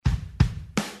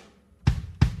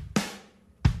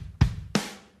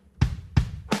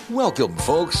Welcome,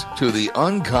 folks, to The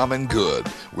Uncommon Good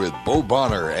with Bo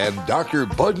Bonner and Dr.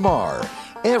 Bud Marr.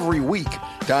 Every week,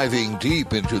 diving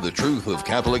deep into the truth of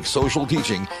Catholic social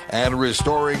teaching and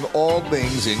restoring all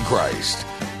things in Christ.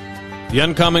 The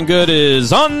Uncommon Good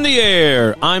is on the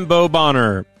air. I'm Bo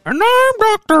Bonner. And I'm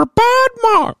Dr. Bud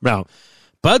Marr. Now,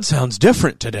 Bud sounds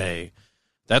different today.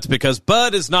 That's because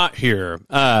Bud is not here.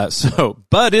 So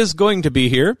Bud is going to be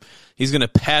here. He's going to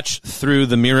patch through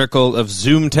the miracle of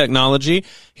Zoom technology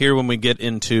here when we get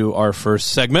into our first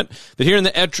segment. But here in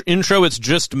the intro, it's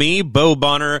just me, Bo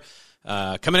Bonner,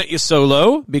 coming at you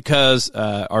solo because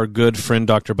our good friend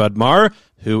Dr. Bud Marr,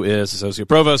 who is Associate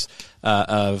Provost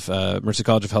of Mercy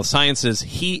College of Health Sciences,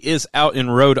 he is out in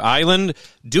Rhode Island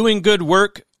doing good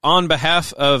work on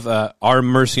behalf of our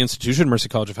Mercy Institution, Mercy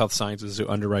College of Health Sciences, who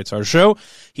underwrites our show.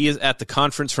 He is at the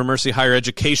Conference for Mercy Higher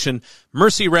Education,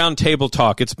 Mercy Roundtable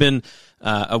Talk. It's been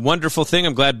a wonderful thing.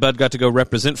 I'm glad Bud got to go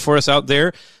represent for us out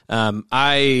there.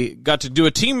 I got to do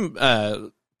a team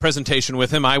presentation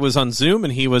with him. I was on Zoom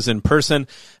and he was in person.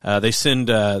 They send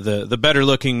the better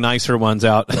looking, nicer ones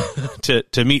out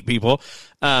to meet people.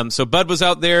 So Bud was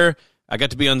out there. I got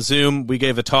to be on Zoom. We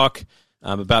gave a talk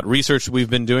about research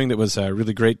we've been doing that was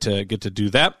really great to get to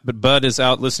do that. But Bud is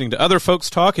out listening to other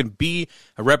folks talk and be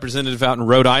a representative out in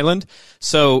Rhode Island.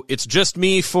 So it's just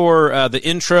me for the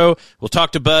intro. We'll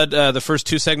talk to Bud the first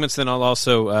two segments, then I'll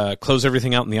also close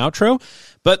everything out in the outro.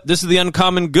 But this is The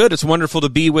Uncommon Good. It's wonderful to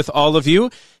be with all of you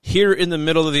here in the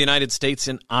middle of the United States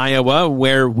in Iowa,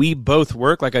 where we both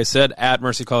work, like I said, at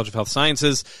Mercy College of Health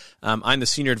Sciences. I'm the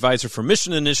Senior Advisor for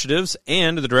Mission Initiatives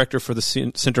and the Director for the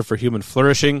Center for Human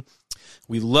Flourishing.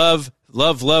 We love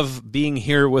being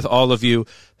here with all of you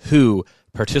who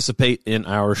participate in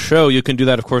our show. You can do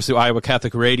that, of course, through Iowa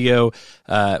Catholic Radio.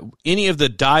 Any of the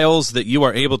dials that you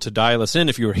are able to dial us in.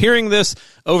 If you're hearing this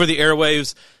over the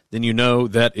airwaves, then you know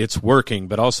that it's working.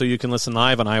 But also you can listen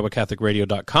live on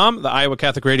iowacatholicradio.com, the Iowa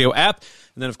Catholic Radio app,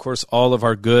 and then, of course, all of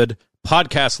our good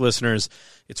podcast listeners.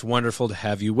 It's wonderful to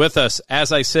have you with us.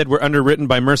 As I said, we're underwritten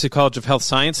by Mercy College of Health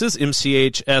Sciences,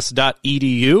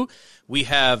 mchs.edu. We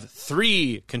have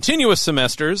 3 continuous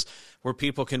semesters where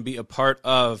people can be a part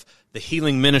of the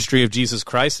healing ministry of Jesus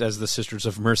Christ, as the Sisters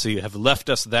of Mercy have left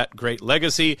us that great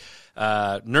legacy.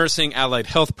 Nursing, allied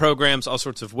health programs, all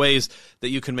sorts of ways that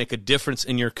you can make a difference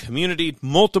in your community.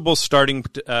 Multiple starting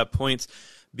points,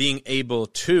 being able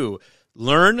to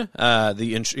learn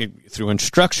through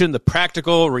instruction, the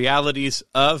practical realities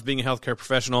of being a healthcare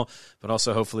professional, but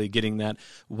also hopefully getting that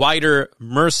wider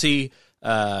mercy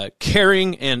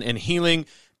caring and healing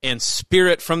and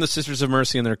spirit from the Sisters of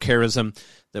Mercy and their charism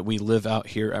that we live out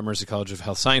here at Mercy College of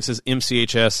Health Sciences,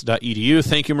 mchs.edu.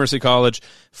 Thank you, Mercy College,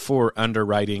 for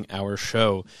underwriting our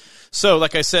show. So,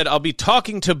 like I said, I'll be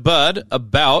talking to Bud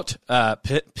about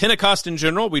Pentecost in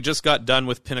general. We just got done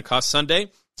with Pentecost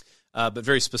Sunday, but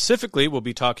very specifically, we'll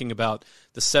be talking about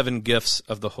the 7 gifts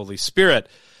of the Holy Spirit.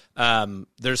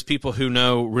 There's people who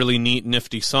know really neat,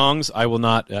 nifty songs. I will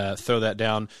not throw that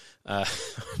down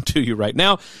to you right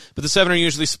now, but the 7 are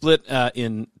usually split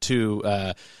into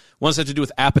ones that have to do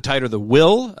with appetite or the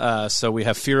will. So we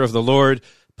have fear of the Lord,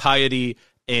 piety,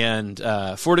 and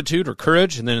fortitude or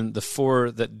courage, and then the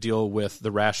 4 that deal with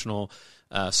the rational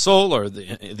soul or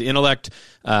the intellect.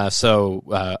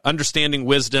 So understanding,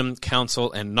 wisdom,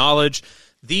 counsel, and knowledge.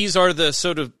 These are the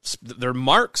sort of, they're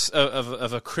marks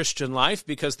of a Christian life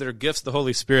because they're gifts the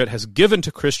Holy Spirit has given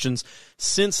to Christians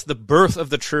since the birth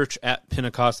of the church at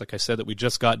Pentecost, like I said, that we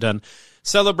just got done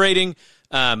celebrating.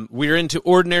 We're into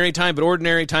ordinary time, but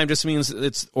ordinary time just means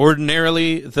it's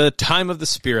ordinarily the time of the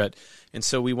Spirit. And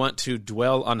so we want to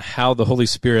dwell on how the Holy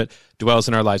Spirit dwells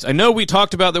in our lives. I know we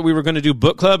talked about that we were going to do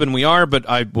book club, and we are, but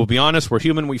I will be honest, we're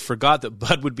human. We forgot that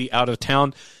Bud would be out of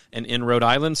town and in Rhode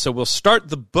Island. So we'll start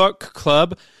the book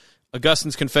club,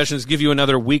 Augustine's Confessions, give you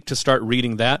another week to start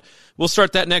reading that. We'll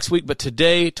start that next week, but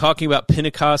today, talking about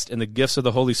Pentecost and the gifts of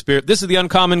the Holy Spirit. This is The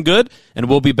Uncommon Good, and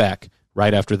we'll be back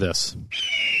right after this.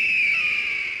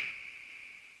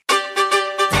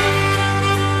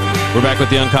 We're back with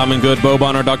The Uncommon Good. Bo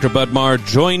Bonner, Dr. Bud Marr,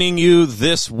 joining you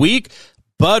this week.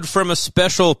 Bud from a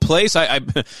special place.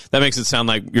 That makes it sound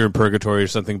like you're in purgatory or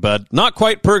something, Bud. Not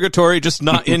quite purgatory, just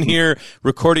not in here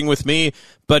recording with me.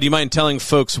 Bud, you mind telling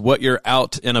folks what you're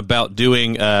out and about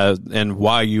doing and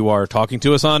why you are talking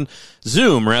to us on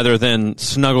Zoom rather than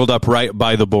snuggled up right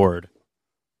by the board?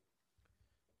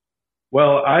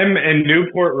 Well, I'm in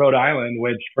Newport, Rhode Island,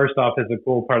 which, first off, is a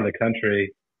cool part of the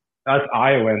country. Us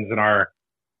Iowans and our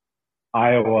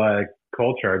Iowa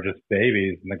culture are just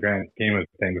babies in the grand scheme of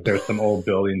things. There's some old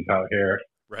buildings out here.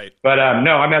 Right. But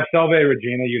no, I'm at Salve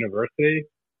Regina University,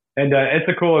 and it's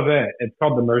a cool event. It's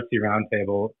called the Mercy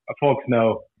Roundtable. Folks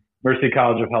know Mercy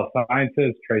College of Health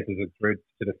Sciences traces its roots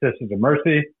to the Sisters of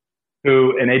Mercy,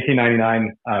 who in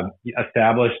 1899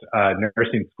 established a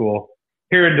nursing school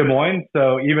here in Des Moines.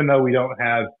 So even though we don't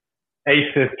have a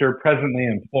sister presently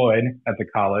employed at the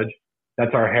college,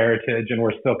 that's our heritage, and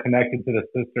we're still connected to the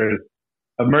Sisters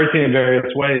of Mercy in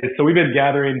various ways. So we've been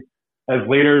gathering as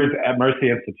leaders at Mercy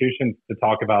institutions to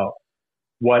talk about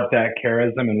what that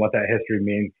charism and what that history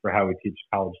means for how we teach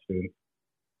college students.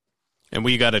 And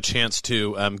we got a chance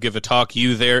to give a talk,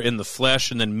 you there in the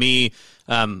flesh, and then me,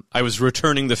 I was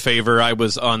returning the favor. I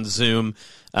was on Zoom.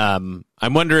 I'm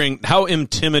wondering, how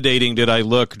intimidating did I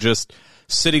look just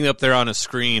sitting up there on a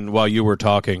screen while you were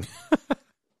talking?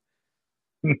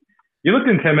 You looked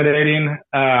intimidating.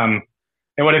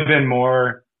 It would have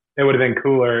been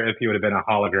cooler if you would have been a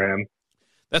hologram.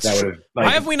 Why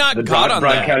have we not got on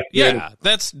that? Yeah,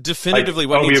 that's definitively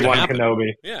what needs to happen.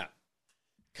 Kenobi. Yeah.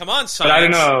 Come on, science. But I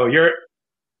don't know.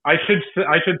 I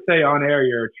should say on air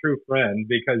you're a true friend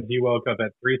because you woke up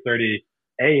at 3:30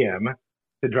 a.m.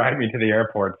 to drive me to the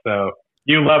airport. So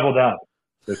you leveled up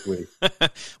this week.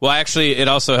 Well, actually, it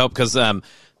also helped because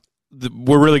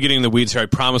we're really getting in the weeds here. I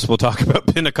promise we'll talk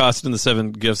about Pentecost and the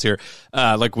 7 gifts here,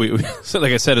 like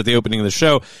I said at the opening of the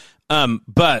show.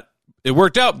 But it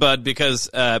worked out, Bud, because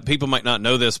people might not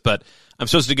know this, but I'm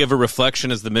supposed to give a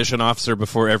reflection as the mission officer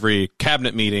before every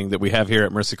cabinet meeting that we have here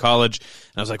at Mercy College.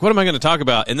 And I was like, what am I going to talk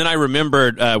about? And then I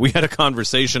remembered we had a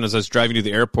conversation as I was driving to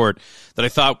the airport that I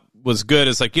thought was good.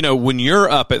 It's like, when you're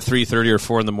up at 3:30 or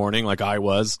 4 in the morning, like I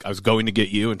was going to get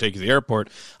you and take you to the airport.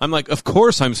 I'm like, of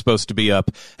course I'm supposed to be up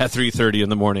at 3:30 in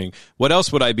the morning. What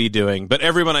else would I be doing? But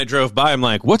everyone I drove by, I'm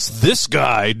like, what's this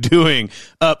guy doing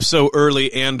up so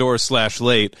early and/or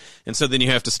 /late? And so then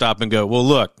you have to stop and go, well,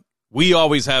 look, we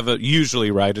always have usually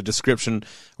a description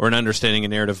or an understanding, a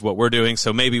narrative of what we're doing.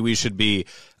 So maybe we should be,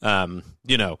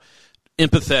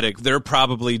 empathetic. They're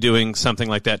probably doing something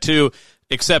like that too.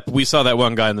 Except we saw that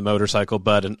one guy on the motorcycle,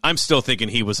 Bud, and I'm still thinking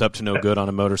he was up to no good on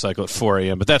a motorcycle at 4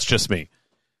 a.m., but that's just me.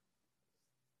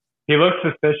 He looks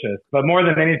suspicious, but more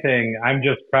than anything, I'm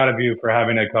just proud of you for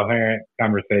having a coherent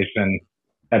conversation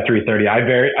at 3:30.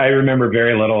 I remember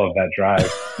very little of that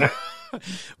drive.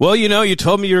 Well, you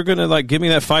told me you were going to give me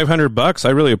that $500. I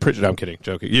really appreciate it. I'm kidding,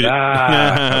 joking.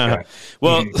 Okay.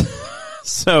 Well,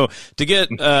 so to get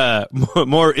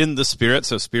more in the spirit,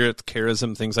 so spirit,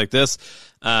 charism, things like this.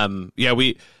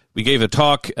 We gave a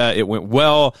talk. It went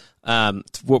well.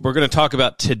 What we're going to talk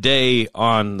about today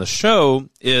on the show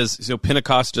is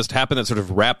Pentecost just happened. That sort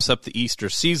of wraps up the Easter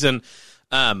season.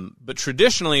 But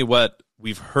traditionally, what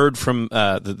we've heard from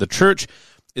the church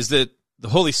is that the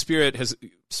Holy Spirit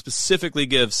specifically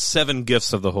gives 7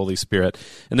 gifts of the Holy Spirit,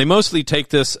 and they mostly take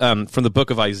this from the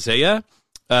book of Isaiah.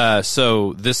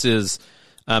 So this is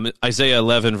Isaiah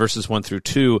 11, verses 1 through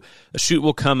 2. A shoot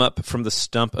will come up from the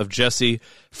stump of Jesse.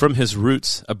 From his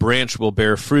roots, a branch will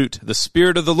bear fruit. The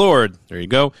Spirit of the Lord, there you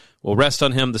go, will rest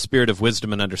on him, the Spirit of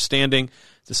wisdom and understanding,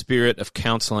 the Spirit of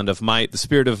counsel and of might, the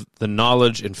Spirit of the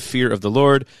knowledge and fear of the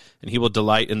Lord, and he will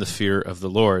delight in the fear of the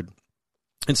Lord.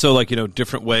 And so,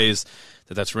 different ways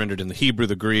that's rendered in the Hebrew,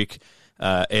 the Greek,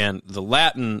 and the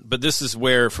Latin. But this is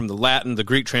where, from the Latin, the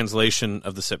Greek translation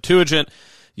of the Septuagint,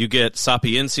 you get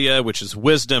sapientia, which is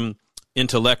wisdom,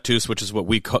 intellectus, which is what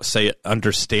we say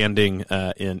understanding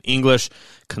in English,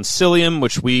 concilium,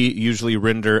 which we usually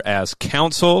render as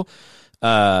counsel,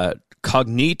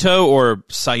 cognito or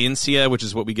scientia, which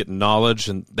is what we get knowledge,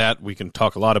 and that we can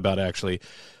talk a lot about actually,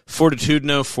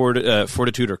 fortitudo,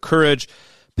 fortitude or courage,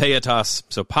 pietas,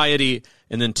 so piety,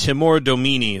 and then timor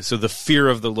domini, so the fear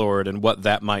of the Lord and what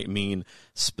that might mean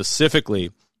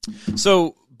specifically.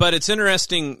 So, but it's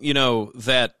interesting,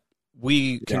 that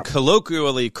we can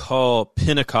colloquially call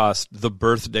Pentecost the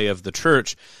birthday of the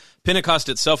church. Pentecost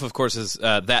itself, of course, is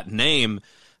that name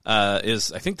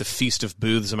is, I think, the Feast of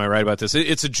Booths. Am I right about this?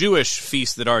 It's a Jewish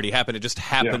feast that already happened. It just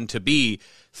happened to be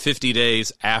 50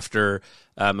 days after,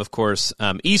 of course,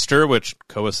 Easter, which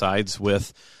coincides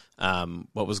with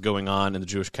what was going on in the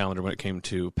Jewish calendar when it came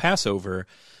to Passover.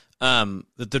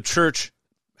 That the church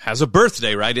has a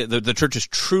birthday, right? The church is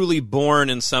truly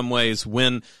born in some ways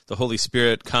when the Holy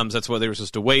Spirit comes. That's why they were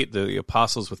supposed to wait, the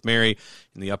apostles with Mary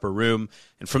in the upper room.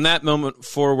 And from that moment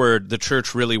forward, the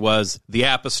church really was the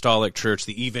apostolic church,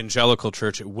 the evangelical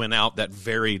church. It went out that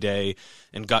very day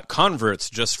and got converts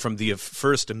just from the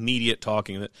first immediate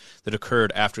talking that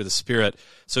occurred after the Spirit,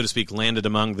 so to speak, landed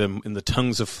among them in the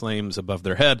tongues of flames above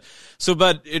their head. So,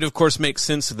 but it, of course, makes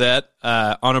sense that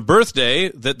on a birthday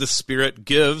that the Spirit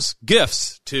gives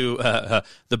gifts to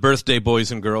the birthday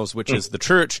boys and girls, which is the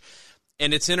church.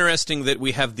 And it's interesting that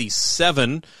we have these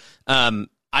 7.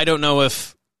 I don't know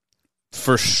if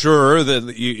for sure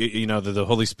that you know that the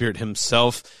Holy Spirit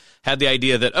himself had the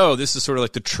idea that, oh, this is sort of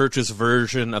like the church's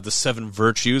version of the 7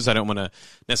 virtues. I don't want to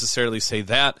necessarily say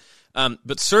that.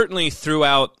 But certainly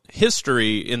throughout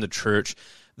history in the church,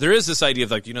 there is this idea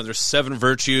of like, you know, there's 7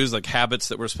 virtues, like habits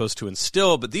that we're supposed to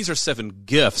instill, but these are 7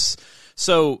 gifts.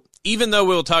 So even though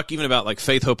we'll talk even about like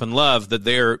faith, hope, and love, that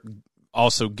they're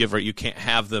also given, right? You can't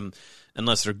have them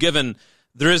unless they're given.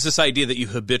 There is this idea that you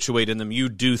habituate in them. You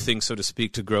do things, so to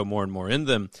speak, to grow more and more in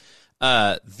them.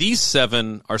 These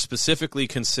 7 are specifically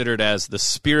considered as the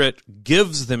Spirit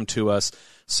gives them to us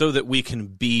so that we can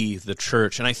be the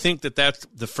church. And I think that that's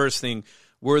the first thing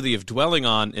worthy of dwelling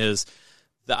on, is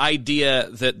the idea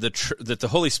that that the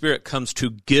Holy Spirit comes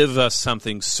to give us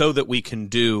something so that we can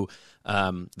do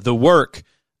the work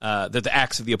that the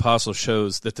Acts of the Apostles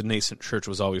shows that the nascent church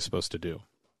was always supposed to do.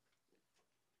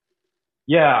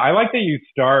 Yeah, I like that you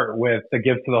start with the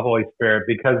gifts of the Holy Spirit,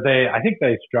 because I think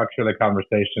they structure the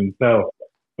conversation. So,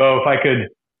 Bo, if I could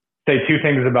say 2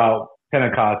 things about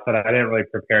Pentecost that I didn't really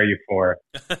prepare you for,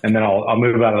 and then I'll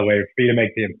move out of the way for you to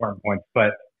make the important points.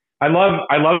 But I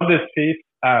love this piece.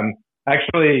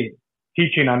 Actually,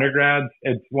 teaching undergrads,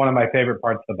 it's one of my favorite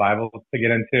parts of the Bible to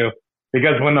get into,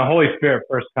 because when the Holy Spirit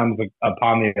first comes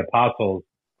upon the apostles,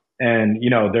 and you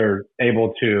know they're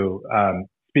able to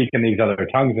speak in these other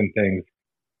tongues and things,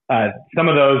 some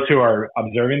of those who are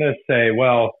observing this say,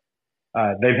 well,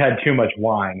 they've had too much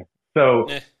wine. So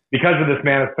because of this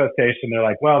manifestation, they're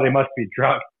like, well, they must be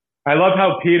drunk. I love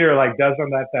how Peter like does on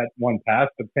that one pass,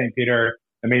 but St. Peter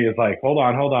immediately is like, hold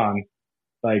on.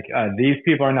 Like, these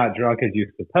people are not drunk as you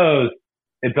suppose.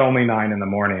 It's only 9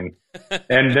 a.m.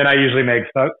 And then I usually make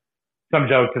some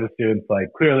joke to the students, like,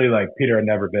 clearly, like, Peter had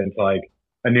never been to like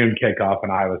a noon kickoff in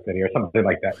Iowa City or something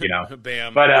like that, you know?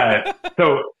 Bam. But,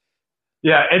 so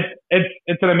yeah,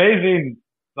 it's an amazing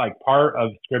like part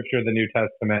of Scripture, the New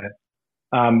Testament.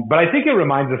 But I think it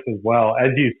reminds us as well, as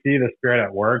you see the Spirit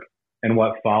at work and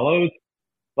what follows.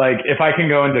 Like, if I can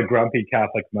go into grumpy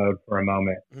Catholic mode for a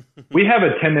moment, we have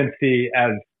a tendency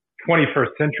as 21st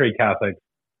century Catholics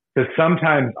to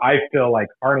sometimes, I feel like,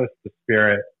 harness the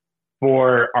Spirit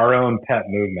for our own pet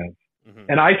movements. Mm-hmm.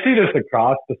 And I see this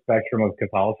across the spectrum of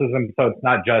Catholicism. So it's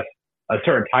not just a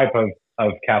certain type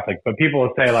of Catholic, but people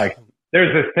will say like,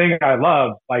 there's this thing I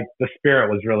love, like the Spirit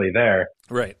was really there.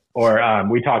 Right. Or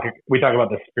we talk about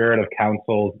the spirit of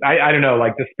councils. I don't know,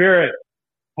 like the Spirit,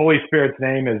 Holy Spirit's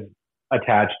name is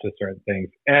attached to certain things.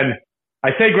 And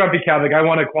I say grumpy Catholic, I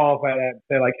want to qualify that and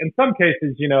say, like, in some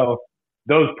cases, you know,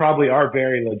 those probably are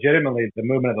very legitimately the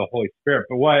movement of the Holy Spirit.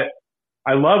 But what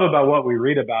I love about what we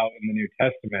read about in the New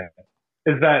Testament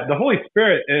is that the Holy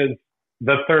Spirit is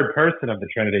the third person of the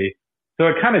Trinity. So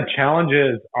it kind of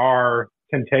challenges our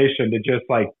temptation to just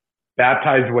like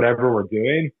baptize whatever we're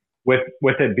doing with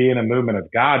it being a movement of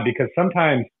God, because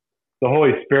sometimes the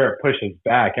Holy Spirit pushes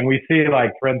back. And we see,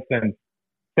 like, for instance,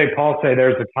 St. Paul say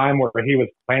there's a time where he was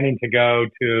planning to go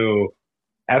to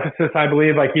Ephesus, I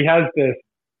believe. Like, he has this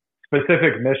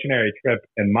specific missionary trip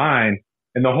in mind,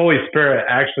 and the Holy Spirit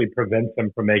actually prevents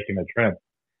him from making the trip.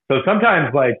 So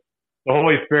sometimes, like, the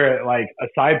Holy Spirit, like,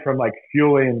 aside from like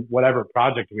fueling whatever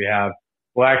project we have,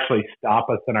 will actually stop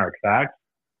us in our tracks.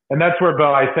 And that's where,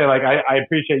 Bo, I say, like, I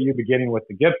appreciate you beginning with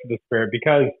the gifts of the Spirit,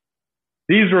 because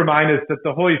these remind us that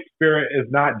the Holy Spirit is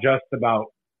not just about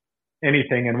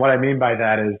anything. And what I mean by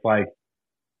that is, like,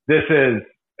 this is,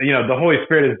 you know, the Holy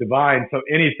Spirit is divine. So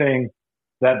anything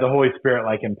that the Holy Spirit,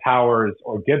 like, empowers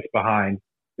or gets behind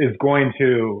is going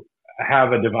to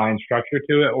have a divine structure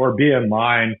to it, or be in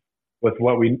line with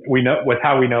what we know, with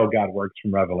how we know God works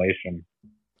from Revelation.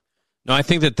 No, I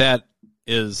think that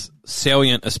is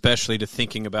salient, especially to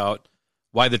thinking about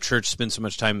why the church spends so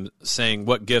much time saying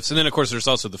what gifts. And then, of course, there's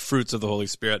also the fruits of the Holy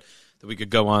Spirit that we could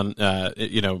go on,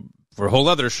 you know, for a whole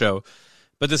other show.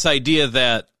 But this idea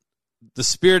that the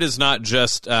Spirit is not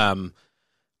just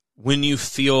when you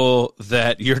feel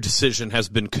that your decision has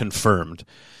been confirmed.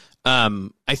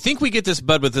 I think we get this,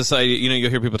 Bud, with this idea, you know, you'll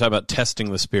hear people talk about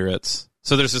testing the spirits.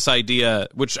 So there's this idea,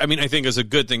 which, I mean, I think is a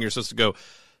good thing. You're supposed to go,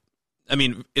 I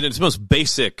mean, in its most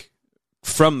basic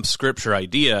from Scripture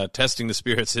idea, testing the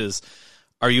spirits is,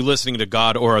 are you listening to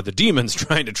God or are the demons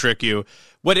trying to trick you?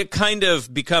 What it kind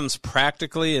of becomes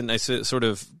practically, and I say sort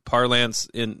of parlance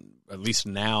in, at least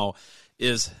now,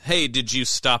 is, hey, did you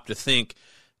stop to think,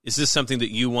 is this something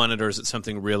that you wanted, or is it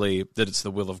something really that it's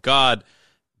the will of God?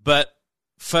 But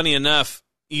funny enough,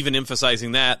 even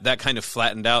emphasizing that kind of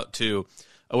flattened out to,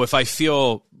 oh, if I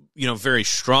feel, you know, very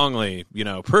strongly, you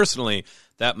know, personally,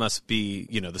 that must be,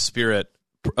 you know, the Spirit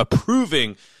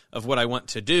approving of what I want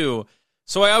to do.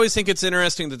 So I always think it's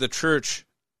interesting that the church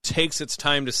takes its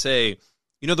time to say,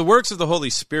 you know, the works of the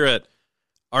Holy Spirit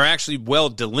are actually well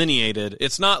delineated.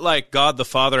 It's not like God the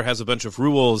Father has a bunch of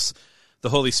rules, the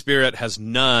Holy Spirit has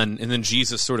none, and then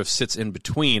Jesus sort of sits in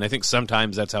between. I think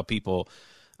sometimes that's how people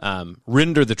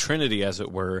render the Trinity, as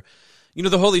it were. You know,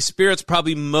 the Holy Spirit's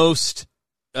probably most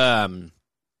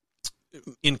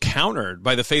encountered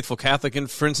by the faithful Catholic in,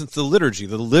 for instance, the liturgy.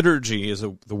 The liturgy is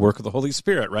the work of the Holy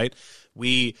Spirit, right?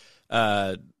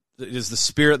 It is the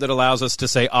Spirit that allows us to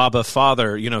say Abba,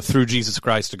 Father, through Jesus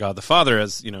Christ to God the Father,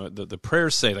 as the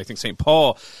prayers say. I think St.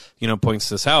 Paul, points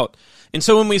this out. And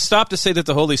so when we stop to say that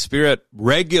the Holy Spirit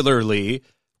regularly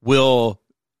will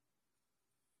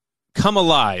come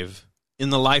alive in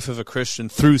the life of a Christian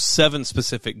through 7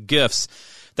 specific gifts,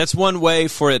 that's one way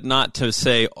for it not to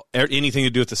say anything to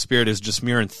do with the Spirit is just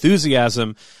mere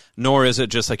enthusiasm, nor is it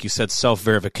just, like you said,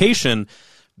 self-verification.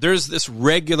 There's this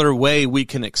regular way we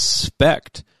can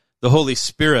expect the Holy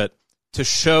Spirit to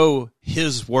show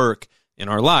his work in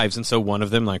our lives. And so one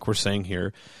of them, like we're saying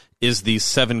here, is these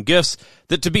 7 gifts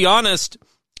that, to be honest,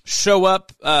 show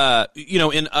up,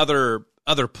 in other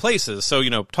places. So,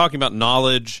 talking about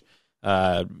knowledge,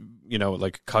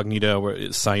 like cognita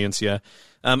or scientia,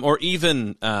 or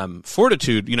even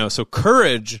fortitude, so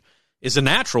courage is a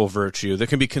natural virtue that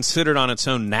can be considered on its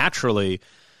own naturally.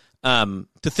 To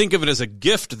think of it as a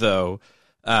gift, though,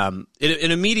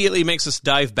 it immediately makes us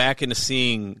dive back into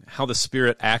seeing how the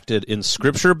Spirit acted in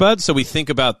Scripture, Bud. So we think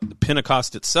about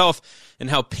Pentecost itself and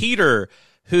how Peter,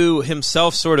 who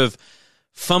himself sort of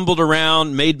fumbled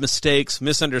around, made mistakes,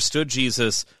 misunderstood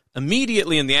Jesus,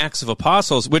 immediately in the Acts of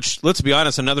Apostles, which, let's be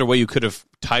honest, another way you could have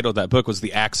titled that book was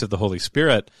the Acts of the Holy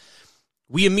Spirit.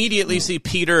 We immediately see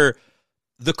Peter,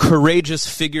 the courageous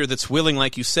figure that's willing,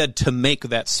 like you said, to make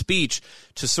that speech,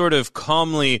 to sort of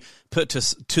calmly put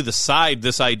to the side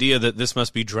this idea that this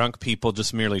must be drunk people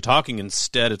just merely talking.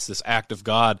 Instead, it's this act of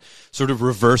God sort of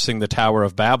reversing the Tower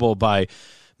of Babel by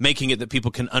making it that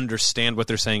people can understand what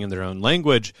they're saying in their own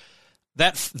language.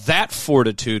 That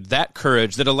fortitude, that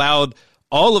courage that allowed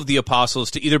all of the apostles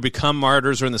to either become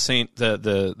martyrs, or in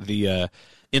the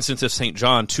instance of St.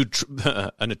 John,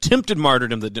 to an attempted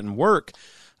martyrdom that didn't work,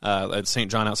 at St.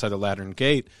 John outside the Lateran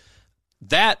Gate.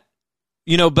 That,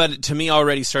 but to me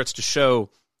already starts to show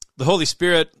the Holy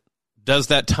Spirit does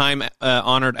that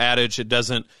time-honored adage, it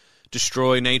doesn't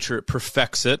destroy nature, it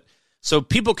perfects it. So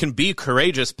people can be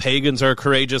courageous. Pagans are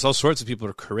courageous. All sorts of people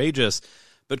are courageous.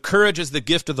 But courage is the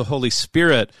gift of the Holy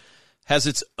Spirit, has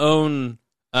its own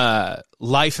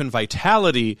life and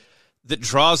vitality that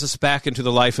draws us back into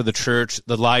the life of the church,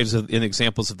 the lives and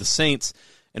examples of the saints.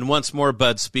 And once more,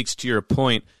 Bud, speaks to your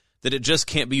point that it just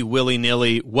can't be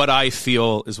willy-nilly. What I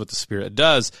feel is what the Spirit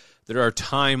does. There are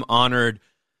time-honored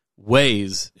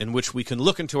ways in which we can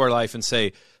look into our life and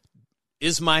say,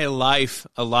 is my life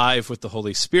alive with the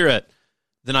Holy Spirit?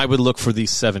 Then I would look for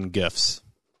these 7 gifts.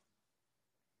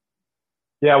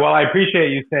 Yeah, well, I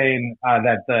appreciate you saying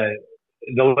that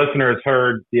the listeners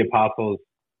heard the apostles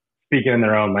speaking in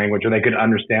their own language, or they could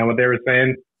understand what they were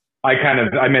saying. I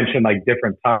mentioned like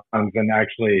different tongues, and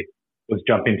actually was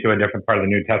jumping to a different part of the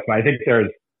New Testament. I think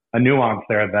there's a nuance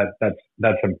there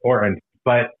that's important.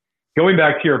 But going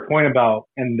back to your point about,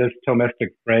 in this Thomistic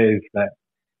phrase, that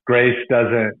grace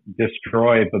doesn't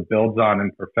destroy but builds on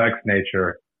and perfects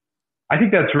nature, I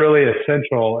think that's really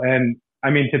essential. And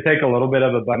I mean, to take a little bit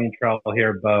of a bunny trail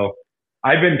here, Bo,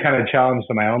 I've been kind of challenged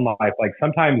in my own life. Like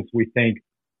sometimes we think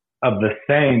of the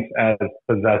saints as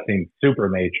possessing super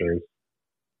natures,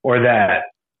 or that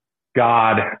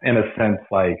God, in a sense,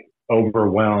 like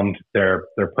overwhelmed their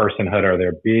personhood or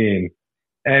their being.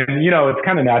 And, it's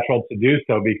kind of natural to do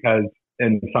so because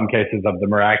in some cases of the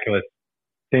miraculous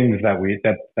things that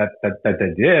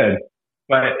they did.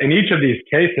 But in each of these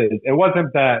cases, it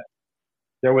wasn't that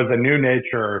there was a new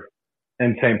nature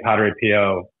in St. Padre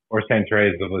Pio or St.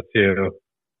 Therese of Lisieux.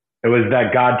 It was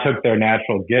that God took their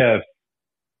natural gifts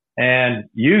and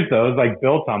used those, like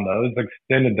built on those,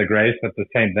 extended the grace that the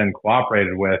saint then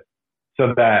cooperated with,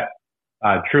 so that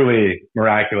truly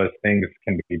miraculous things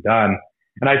can be done.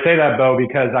 And I say that, Bo,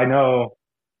 because I know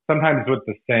sometimes with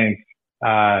the saints,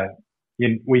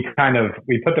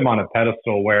 we put them on a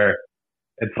pedestal where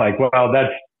it's like, well,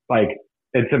 that's like,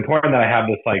 it's important that I have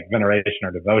this like veneration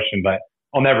or devotion, but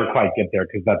I'll never quite get there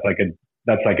because that's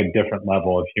like a different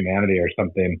level of humanity or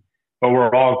something. But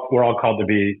we're all called to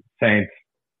be saints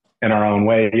in our own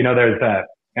way. There's that,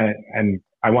 and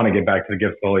I want to get back to the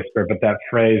gifts of the Holy Spirit, but that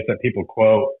phrase that people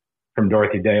quote from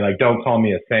Dorothy Day, like, don't call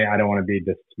me a saint, I don't want to be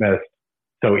dismissed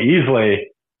so easily.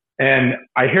 And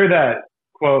I hear that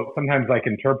quote sometimes like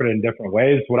interpreted in different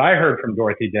ways. What I heard from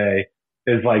Dorothy Day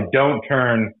is like, don't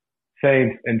turn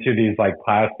saints into these like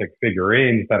plastic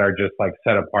figurines that are just like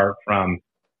set apart from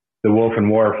the wolf and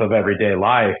wharf of everyday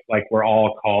life. Like, we're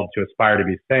all called to aspire to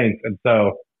be saints. And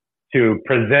so to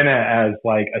present it as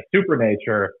like a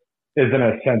supernature is, in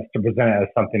a sense, to present it as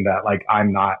something that like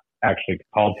I'm not actually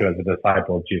called to as a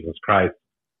disciple of Jesus Christ.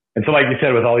 And so, like you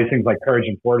said, with all these things like courage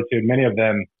and fortitude,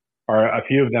 a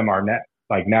few of them are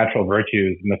like natural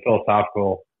virtues, and the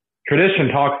philosophical tradition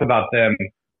talks about them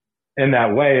in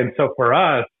that way. And so for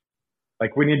us,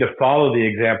 like, we need to follow the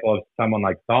example of someone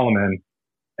like Solomon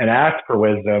and ask for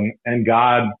wisdom, and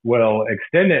God will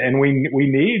extend it. And we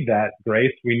need that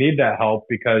grace. We need that help,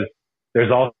 because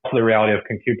there's also the reality of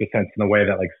concupiscence in the way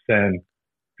that like sin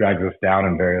drags us down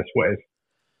in various ways.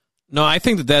 No, I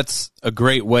think that that's a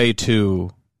great way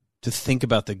to think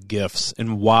about the gifts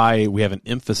and why we have an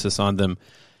emphasis on them.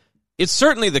 It's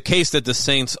certainly the case that the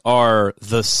saints are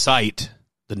the site,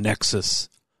 the nexus,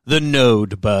 the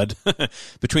node, bud,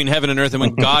 between heaven and earth. And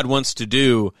when God wants to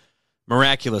do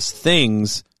miraculous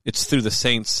things, it's through the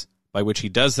saints by which he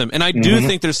does them. And I do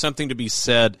think there's something to be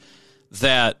said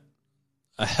that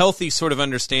a healthy sort of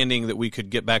understanding that we could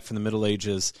get back from the Middle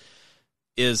Ages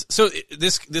is, so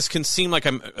this can seem like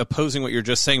I'm opposing what you're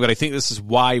just saying, but I think this is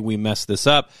why we mess this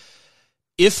up.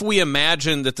 If we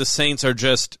imagine that the saints are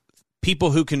just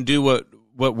people who can do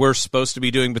what we're supposed to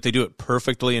be doing, but they do it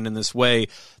perfectly and in this way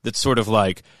that's sort of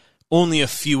like only a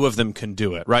few of them can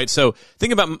do it, right? So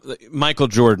think about Michael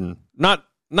Jordan, not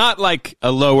like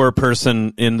a lower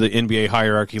person in the NBA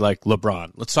hierarchy like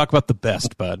LeBron. Let's talk about the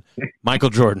best, bud.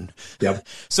 Michael Jordan. Yep.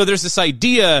 So there's this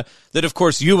idea that, of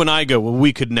course, you and I go, well,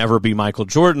 we could never be Michael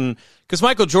Jordan, because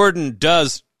Michael Jordan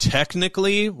does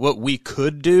technically what we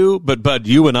could do, but Bud,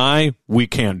 you and I, we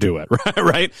can't do it,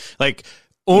 right? Like,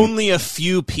 only a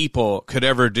few people could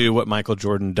ever do what Michael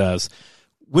Jordan does.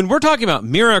 When we're talking about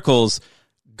miracles,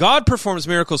 God performs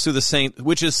miracles through the saint,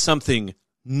 which is something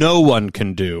no one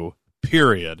can do,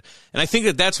 period. And I think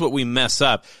that that's what we mess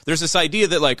up. There's this idea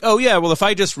that like, oh yeah, well, if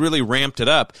I just really ramped it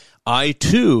up, I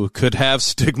too could have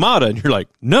stigmata. And you're like,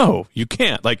 no, you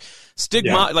can't. Like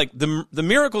like the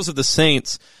miracles of the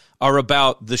saints are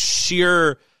about the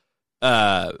sheer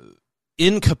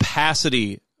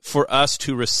incapacity for us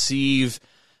to receive,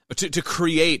 to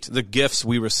create the gifts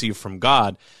we receive from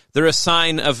God. They're a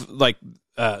sign of like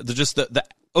the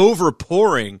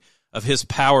overpouring of his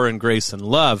power and grace and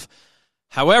love.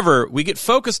 However, we get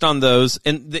focused on those,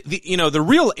 and the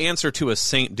real answer to a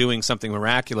saint doing something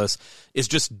miraculous is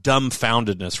just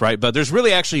dumbfoundedness, right? But there's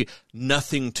really actually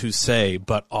nothing to say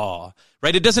but awe,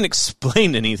 right? It doesn't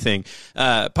explain anything.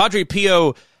 Padre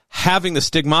Pio having the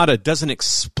stigmata doesn't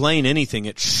explain anything.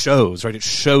 It shows, right? It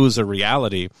shows a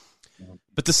reality.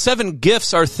 But the 7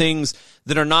 gifts are things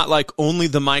that are not like only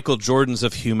the Michael Jordans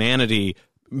of humanity,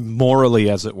 morally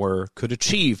as it were, could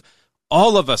achieve.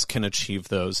 All of us can achieve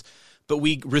those, but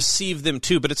we receive them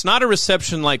too. But it's not a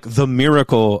reception like the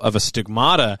miracle of a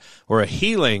stigmata or a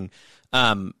healing.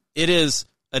 It is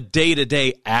a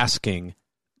day-to-day asking,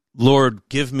 Lord,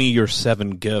 give me your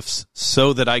 7 gifts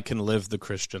so that I can live the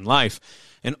Christian life.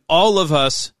 And all of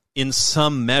us, in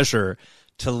some measure,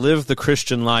 to live the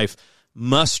Christian life,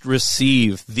 must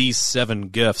receive these 7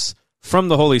 gifts from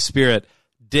the Holy Spirit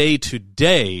day to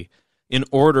day in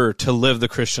order to live the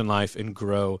Christian life and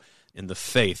grow in the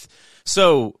faith.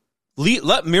 So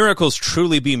let miracles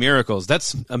truly be miracles.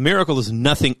 A miracle is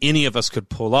nothing any of us could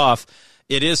pull off.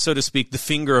 It is, so to speak, the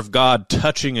finger of God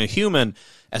touching a human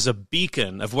as a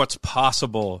beacon of what's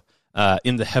possible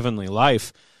in the heavenly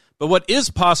life. But what is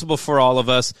possible for all of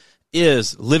us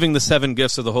is living the 7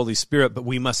 gifts of the Holy Spirit, but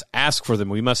we must ask for them.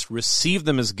 We must receive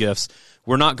them as gifts.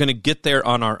 We're not going to get there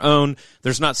on our own.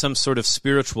 There's not some sort of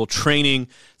spiritual training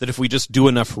that if we just do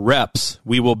enough reps,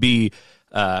 we will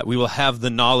have the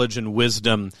knowledge and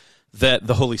wisdom that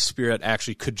the Holy Spirit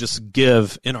actually could just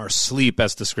give in our sleep,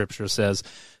 as the Scripture says,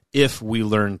 if we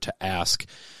learn to ask.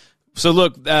 So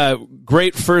look,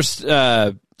 great first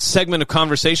segment of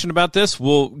conversation about this.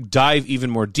 We'll dive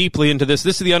even more deeply into this.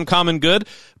 This is The Uncommon Good.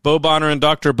 Bo Bonner and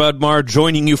Dr. Bud Marr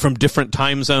joining you from different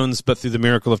time zones, but through the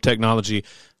miracle of technology,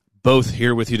 both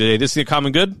here with you today. This is The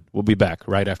Uncommon Good. We'll be back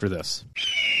right after this.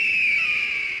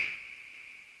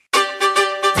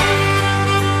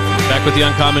 Back with The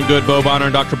Uncommon Good, Bo Bonner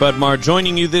and Dr. Bud Marr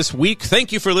joining you this week.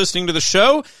 Thank you for listening to the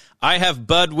show. I have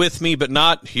Bud with me, but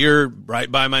not here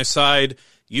right by my side.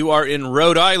 You are in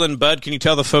Rhode Island, Bud. Can you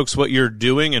tell the folks what you're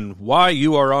doing and why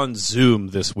you are on Zoom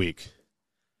this week?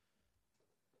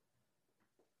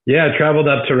 Yeah, I traveled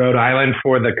up to Rhode Island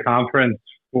for the conference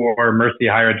for Mercy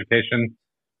Higher Education,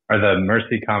 or the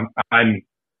Mercy I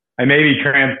may be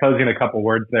transposing a couple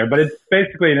words there, but it's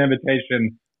basically an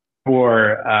invitation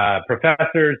for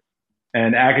professors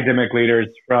and academic leaders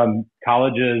from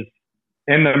colleges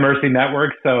in the Mercy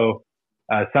Network. So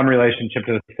some relationship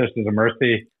to the Sisters of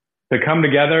Mercy, to come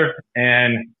together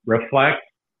and reflect,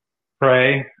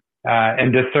 pray,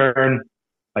 and discern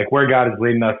like where God is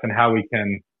leading us and how we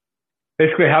can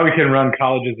run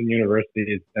colleges and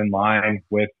universities in line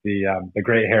with the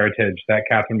great heritage that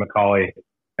Catherine McAuley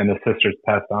and the sisters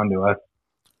passed on to us.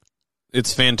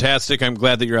 It's fantastic. I'm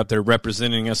glad that you're out there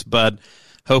representing us, Bud.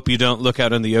 Hope you don't look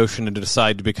out in the ocean and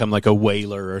decide to become like a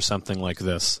whaler or something like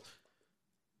this.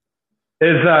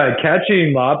 Is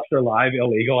catching lobster live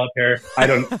illegal up here? I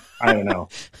don't know.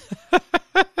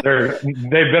 They've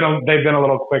been a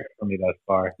little quick for me thus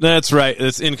far. That's right.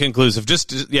 It's inconclusive.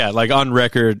 Like on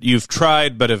record, you've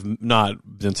tried but have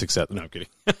not been successful. No, I'm kidding.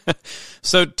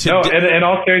 In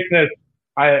all seriousness,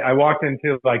 I walked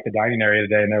into like the dining area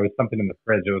today and there was something in the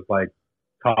fridge. It was like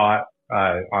caught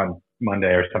on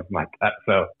Monday or something like that.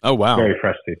 So, oh wow, very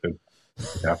fresh seafood.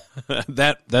 Yeah,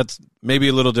 that's maybe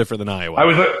a little different than Iowa.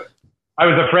 I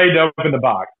was afraid to open the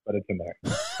box, but it's in there.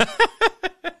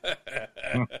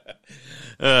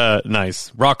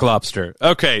 Nice. Rock lobster.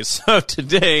 Okay, so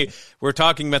today we're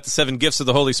talking about the 7 gifts of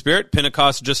the Holy Spirit.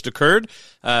 Pentecost just occurred.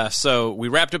 So we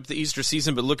wrapped up the Easter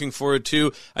season, but looking forward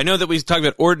to, I know that we talked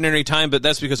about ordinary time, but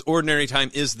that's because ordinary time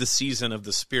is the season of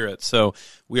the Spirit. So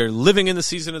we are living in the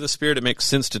season of the Spirit. It makes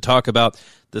sense to talk about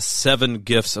the 7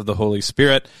 gifts of the Holy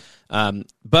Spirit.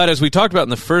 But as we talked about in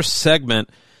the first segment,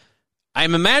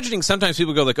 I'm imagining sometimes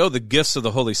people go like, oh, the gifts of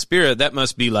the Holy Spirit, that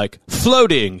must be like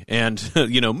floating and,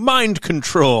 mind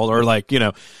control or like,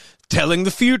 telling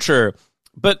the future.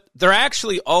 But they're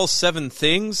actually all 7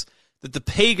 things that the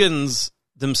pagans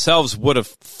themselves would have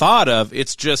thought of.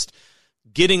 It's just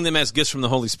getting them as gifts from the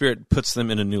Holy Spirit puts them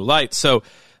in a new light. So,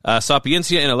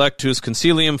 sapientia, intellectus,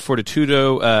 concilium,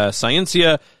 fortitudo,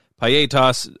 scientia,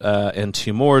 pietas, and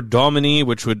timor domini,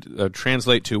 which would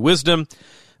translate to wisdom,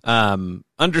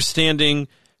 understanding,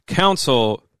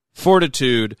 counsel,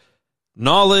 fortitude,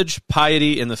 knowledge,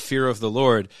 piety, and the fear of the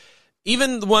Lord.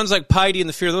 Even the ones like piety and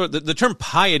the fear of the Lord, the term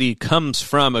piety comes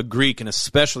from a Greek and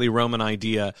especially Roman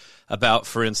idea about,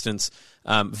 for instance,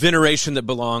 veneration that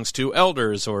belongs to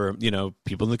elders or,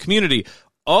 people in the community.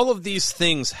 All of these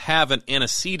things have an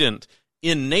antecedent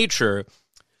in nature.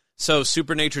 So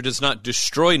supernature does not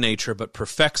destroy nature, but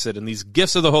perfects it. And these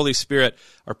gifts of the Holy Spirit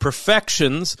are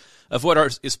perfections of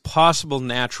what is possible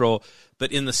natural,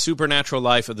 but in the supernatural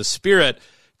life of the Spirit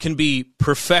can be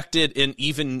perfected in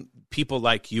even people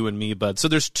like you and me, Bud. So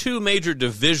there's 2 major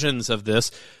divisions of this.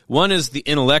 One is the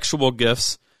intellectual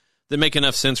gifts that make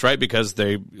enough sense, right? Because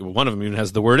one of them even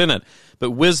has the word in it. But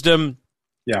wisdom,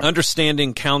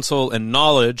 understanding, counsel, and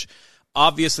knowledge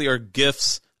obviously are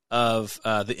gifts of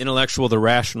the intellectual, the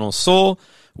rational soul,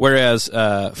 whereas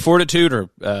fortitude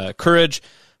or courage,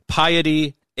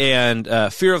 piety, and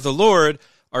fear of the Lord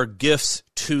are gifts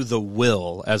to the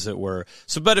will, as it were.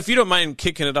 So, but if you don't mind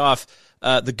kicking it off,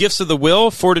 the gifts of the will,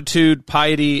 fortitude,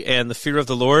 piety, and the fear of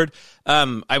the Lord,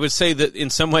 I would say that in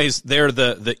some ways they're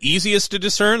the easiest to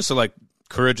discern. So like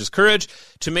courage is courage,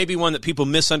 to maybe one that people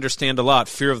misunderstand a lot,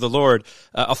 fear of the Lord.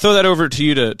 I'll throw that over to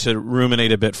you to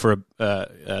ruminate a bit for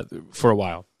a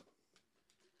while.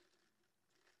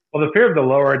 Well, the fear of the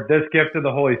Lord, this gift of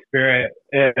the Holy Spirit,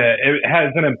 it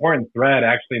has an important thread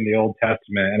actually in the Old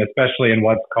Testament, and especially in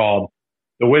what's called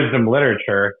the wisdom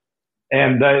literature.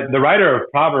 And the writer of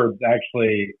Proverbs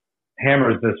actually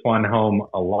hammers this one home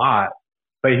a lot.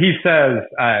 But he says,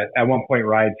 at one point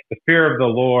writes, the fear of the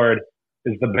Lord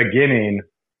is the beginning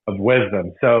of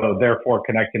wisdom. So therefore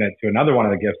connecting it to another one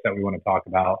of the gifts that we want to talk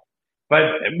about. But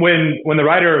when the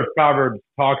writer of Proverbs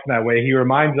talks in that way, he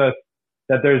reminds us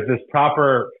that there's this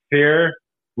proper fear,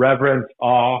 reverence,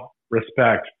 awe,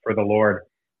 respect for the Lord.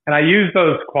 And I use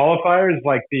those qualifiers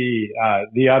like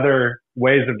the other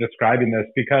ways of describing this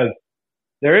because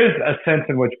there is a sense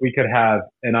in which we could have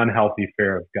an unhealthy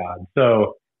fear of God.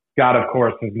 So God, of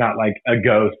course, is not like a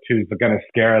ghost who's going to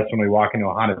scare us when we walk into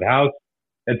a haunted house.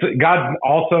 God's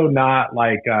also not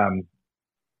like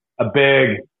a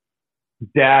big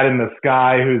dad in the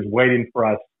sky who's waiting for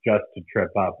us just to trip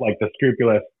up, like the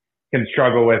scrupulous can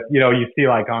struggle with, you see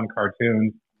like on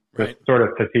cartoons, right, this sort of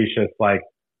facetious, like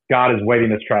God is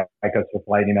waiting to strike us with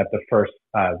lightning at the first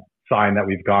sign that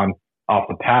we've gone off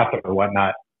the path or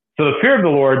whatnot. So the fear of the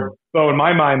Lord, so in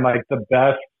my mind, like the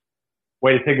best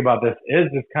way to think about this is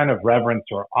this kind of reverence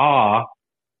or awe.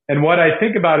 And what I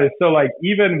think about is, so like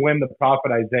even when the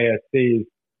prophet Isaiah sees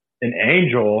an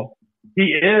angel, he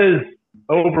is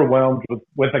overwhelmed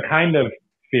with a kind of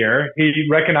fear. He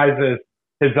recognizes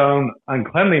his own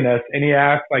uncleanliness, and he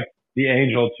asks like the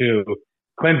angel to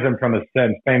cleanse him from his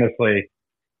sins. Famously,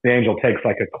 the angel takes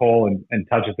like a coal and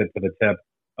touches it to the tip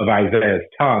of Isaiah's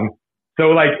tongue. So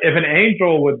like if an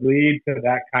angel would lead to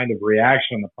that kind of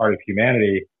reaction on the part of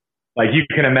humanity, like you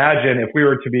can imagine if we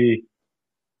were to be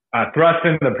thrust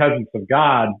into the presence of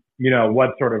God,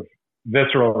 what sort of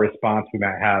visceral response we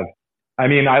might have. I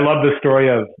mean, I love the story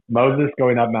of Moses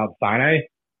going up Mount Sinai,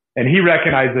 and he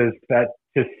recognizes that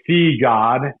to see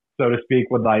God, so to speak,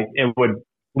 would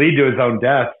lead to his own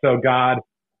death. So God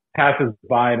passes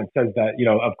by, and it says that,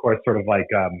 of course, sort of like,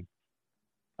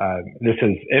 this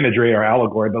is imagery or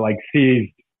allegory, but like sees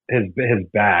his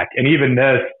back. And even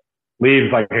this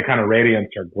leaves like a kind of radiance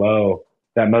or glow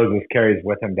that Moses carries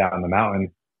with him down the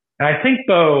mountain. And I think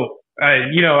though,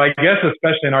 I guess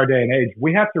especially in our day and age,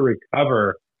 we have to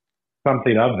recover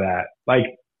something of that. Like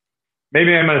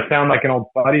maybe I'm going to sound like an old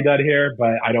fuddy-duddy here,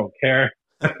 but I don't care.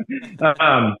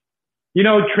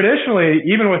 Traditionally,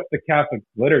 even with the Catholic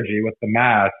liturgy, with the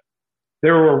Mass,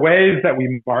 there were ways that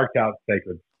we marked out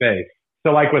sacred space.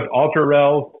 So like with altar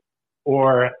rails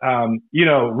or,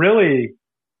 really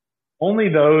only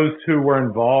those who were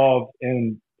involved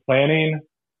in planning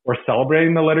or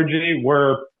celebrating the liturgy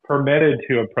were permitted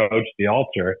to approach the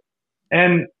altar.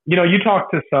 And, you talk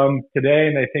to some today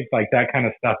and they think like that kind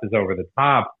of stuff is over the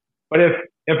top. But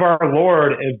if our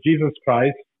Lord, if Jesus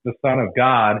Christ, the Son of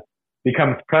God,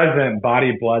 becomes present,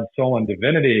 body, blood, soul, and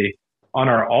divinity on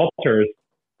our altars,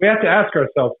 we have to ask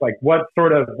ourselves, like, what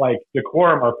sort of like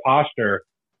decorum or posture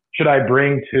should I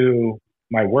bring to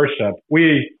my worship?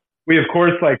 We of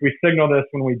course, like we signal this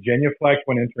when we genuflect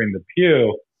when entering the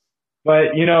pew, but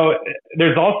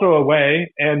there's also a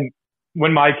way. And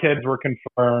when my kids were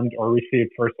confirmed or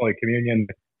received First Holy Communion,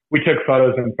 we took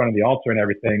photos in front of the altar and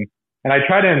everything. And I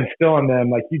try to instill in them,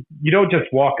 like, you don't just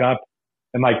walk up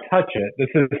and like touch it. This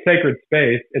is a sacred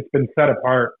space. It's been set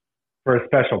apart for a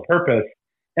special purpose.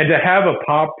 And to have a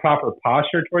proper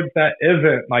posture towards that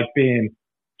isn't like being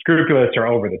scrupulous or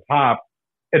over the top.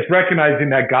 It's recognizing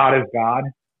that God is God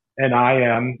and I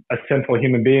am a sinful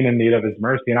human being in need of his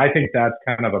mercy. And I think that's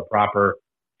kind of a proper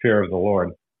fear of the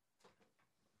Lord.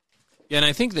 Yeah, and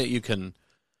I think that you can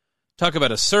talk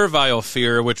about a servile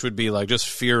fear, which would be like just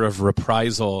fear of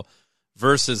reprisal,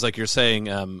 versus, like you're saying,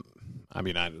 an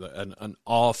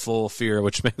awful fear,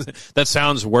 which that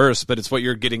sounds worse, but it's what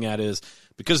you're getting at is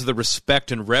because of the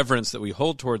respect and reverence that we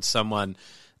hold towards someone,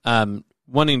 not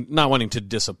wanting to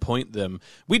disappoint them.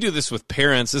 We do this with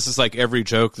parents. This is like every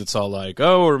joke that's all like,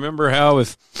 oh, remember how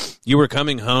if you were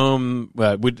coming home,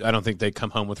 I don't think they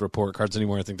come home with report cards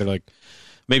anymore. I think they're like,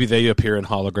 maybe they appear in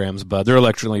holograms, but they're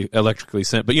electrically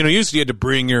sent. But, usually you had to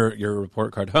bring your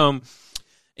report card home.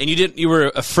 And you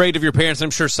were afraid of your parents. I'm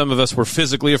sure some of us were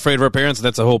physically afraid of our parents.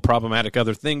 That's a whole problematic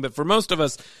other thing. But for most of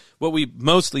us, what we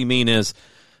mostly mean is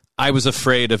I was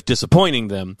afraid of disappointing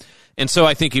them. And so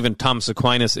I think even Thomas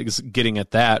Aquinas is getting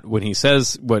at that when he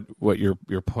says what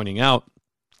you're pointing out.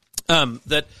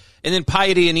 That and then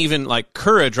piety and even like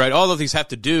courage, right? All of these have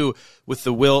to do with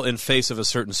the will in face of a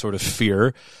certain sort of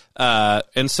fear.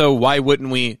 And so why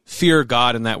wouldn't we fear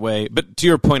God in that way? But to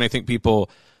your point, I think people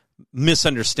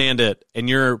misunderstand it, and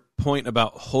your point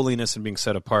about holiness and being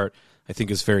set apart, I think,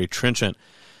 is very trenchant.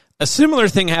 A similar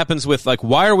thing happens with, like,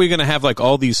 why are we going to have, like,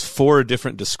 all these 4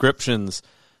 different descriptions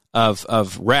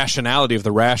of rationality, of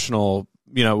the rational,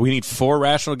 we need 4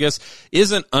 rational gifts.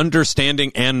 Isn't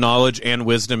understanding and knowledge and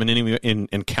wisdom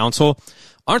and counsel,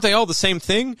 aren't they all the same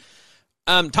thing?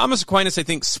 Thomas Aquinas, I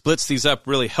think, splits these up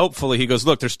really helpfully. He goes,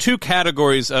 look, there's 2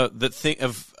 categories of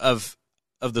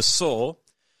the soul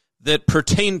that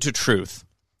pertain to truth.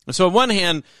 And so on one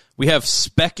hand, we have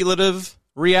speculative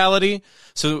reality.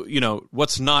 So,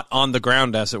 what's not on the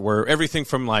ground, as it were, everything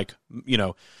from like,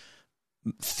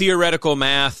 theoretical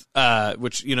math,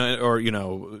 which,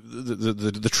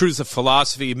 the truths of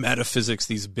philosophy, metaphysics,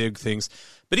 these big things,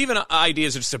 but even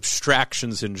ideas are just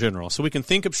abstractions in general. So we can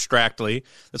think abstractly.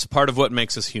 That's part of what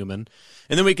makes us human.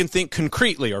 And then we can think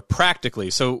concretely or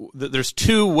practically. So there's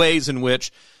 2 ways in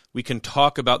which we can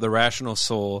talk about the rational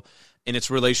soul in its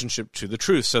relationship to the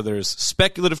truth. So there's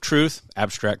speculative truth,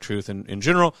 abstract truth in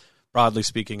general, broadly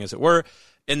speaking, as it were,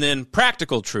 and then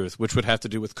practical truth, which would have to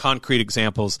do with concrete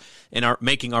examples and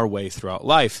making our way throughout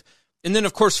life. And then,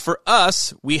 of course, for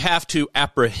us, we have to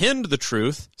apprehend the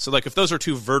truth. So like if those are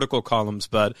 2 vertical columns,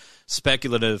 but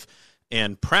speculative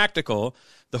and practical,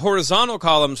 the horizontal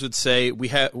columns would say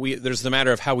there's the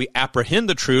matter of how we apprehend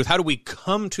the truth, how do we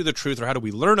come to the truth, or how do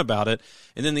we learn about it,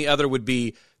 and then the other would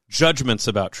be judgments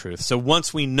about truth. So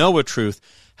once we know a truth,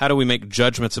 how do we make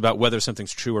judgments about whether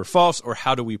something's true or false, or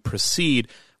how do we proceed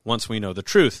once we know the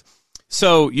truth?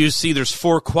 So you see there's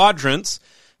 4 quadrants,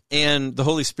 and the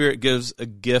Holy Spirit gives a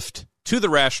gift to the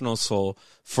rational soul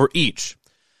for each.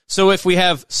 So if we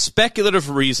have speculative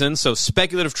reason, so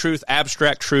speculative truth,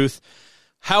 abstract truth,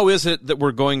 how is it that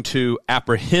we're going to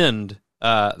apprehend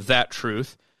that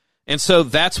truth? And so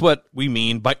that's what we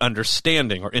mean by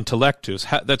understanding or intellectus.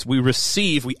 That's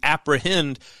we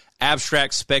apprehend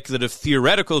abstract, speculative,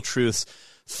 theoretical truths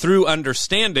through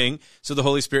understanding. So the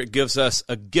Holy Spirit gives us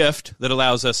a gift that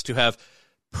allows us to have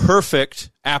perfect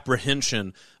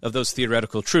apprehension of those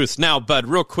theoretical truths. Now, Bud,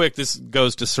 real quick, this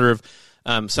goes to serve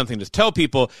something to tell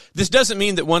people. This doesn't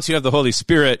mean that once you have the Holy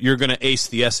Spirit, you're going to ace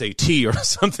the SAT or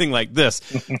something like this.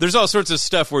 There's all sorts of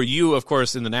stuff where you, of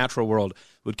course, in the natural world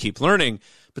would keep learning.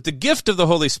 But the gift of the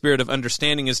Holy Spirit of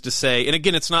understanding is to say, and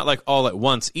again, it's not like all at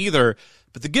once either,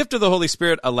 but the gift of the Holy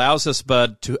Spirit allows us,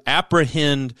 Bud, to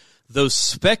apprehend those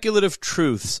speculative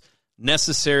truths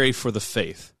necessary for the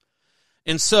faith.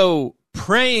 And so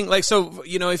praying,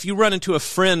 if you run into a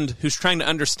friend who's trying to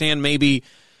understand maybe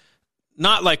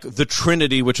not like the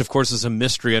Trinity, which of course is a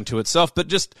mystery unto itself, but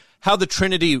just how the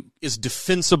Trinity is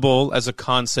defensible as a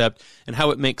concept and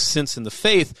how it makes sense in the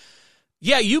faith,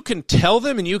 yeah, you can tell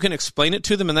them and you can explain it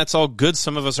to them, and that's all good.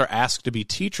 Some of us are asked to be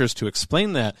teachers to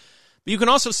explain that. But you can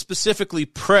also specifically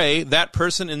pray that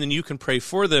person, and then you can pray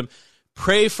for them.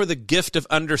 Pray for the gift of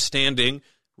understanding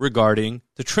regarding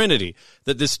the Trinity,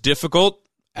 that this difficult,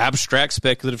 abstract,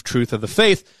 speculative truth of the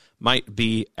faith might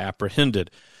be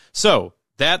apprehended. So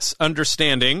that's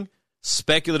understanding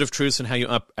speculative truths and how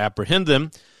you apprehend them.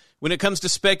 When it comes to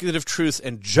speculative truths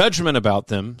and judgment about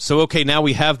them, so okay, now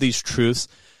we have these truths.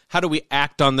 How do we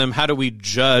act on them? How do we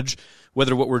judge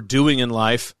whether what we're doing in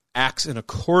life acts in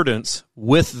accordance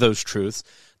with those truths?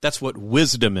 That's what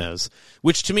wisdom is,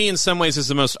 which to me in some ways is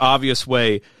the most obvious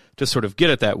way to sort of get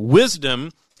at that.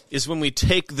 Wisdom is when we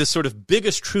take the sort of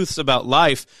biggest truths about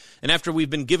life, and after we've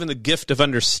been given the gift of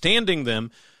understanding them,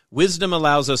 wisdom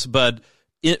allows us, Bud,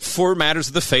 for matters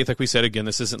of the faith, like we said, again,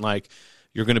 this isn't like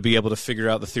you're going to be able to figure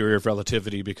out the theory of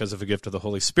relativity because of a gift of the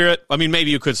Holy Spirit. I mean,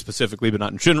 maybe you could specifically, but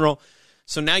not in general.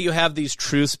 So now you have these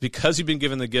truths because you've been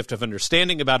given the gift of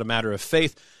understanding about a matter of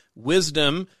faith.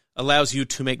 Wisdom allows you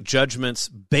to make judgments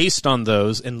based on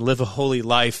those and live a holy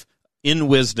life in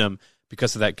wisdom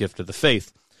because of that gift of the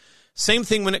faith. Same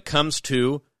thing when it comes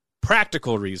to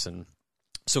practical reason.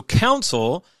 So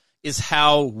counsel is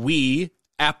how we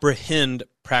apprehend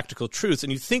practical truths.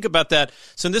 And you think about that.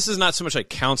 So this is not so much like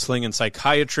counseling and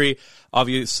psychiatry.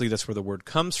 Obviously, that's where the word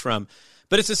comes from.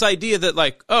 But it's this idea that,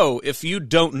 like, oh, if you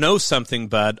don't know something,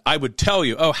 Bud, I would tell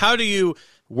you, oh, how do you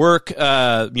work,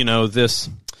 this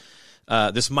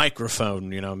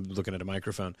microphone? I'm looking at a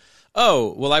microphone.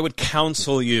 Oh, well, I would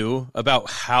counsel you about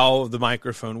how the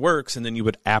microphone works, and then you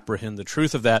would apprehend the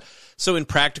truth of that. So in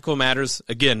practical matters,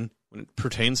 again, when it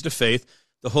pertains to faith,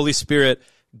 the Holy Spirit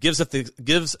gives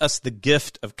us the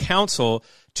gift of counsel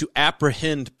to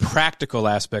apprehend practical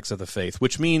aspects of the faith,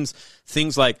 which means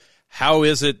things like, how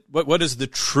is it, what is the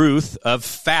truth of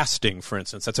fasting, for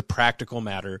instance? That's a practical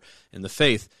matter in the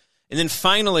faith. And then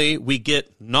finally, we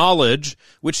get knowledge,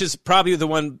 which is probably the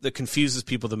one that confuses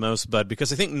people the most, Bud,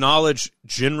 because I think knowledge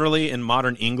generally in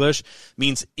modern English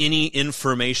means any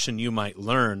information you might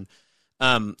learn.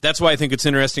 That's why I think it's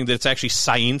interesting that it's actually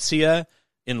scientia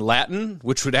in Latin,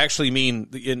 which would actually mean,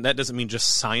 and that doesn't mean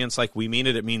just science like we mean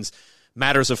it, it means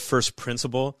matters of first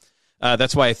principle.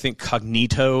 That's why I think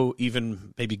cognito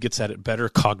even maybe gets at it better,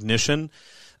 cognition.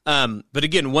 But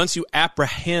again, once you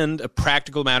apprehend a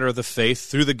practical matter of the faith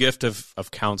through the gift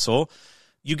of counsel,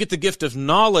 you get the gift of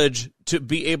knowledge to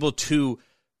be able to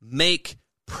make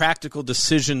practical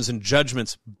decisions and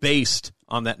judgments based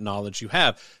on that knowledge you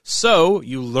have. So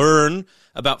you learn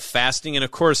about fasting, and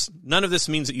of course, none of this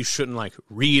means that you shouldn't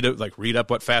read up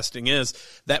what fasting is.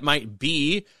 That might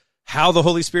be how the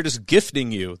Holy Spirit is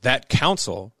gifting you that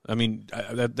counsel. I mean,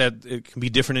 that it can be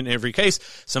different in every case.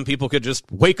 Some people could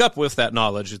just wake up with that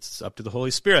knowledge. It's up to the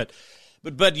Holy Spirit.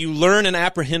 But you learn and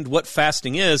apprehend what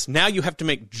fasting is. Now you have to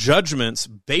make judgments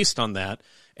based on that.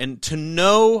 And to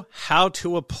know how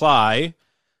to apply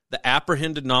the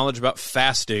apprehended knowledge about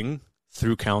fasting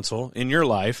through counsel in your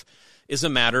life is a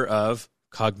matter of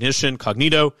cognition,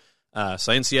 cognito,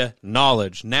 scientia,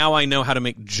 knowledge. Now I know how to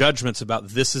make judgments about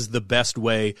this is the best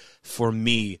way for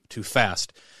me to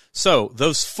fast. So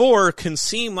those four can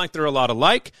seem like they're a lot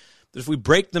alike, but if we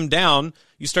break them down,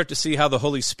 you start to see how the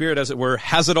Holy Spirit, as it were,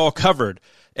 has it all covered.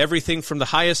 Everything from the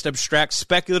highest abstract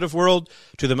speculative world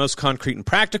to the most concrete and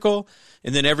practical,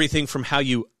 and then everything from how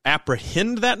you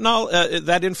apprehend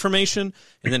that information,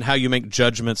 and then how you make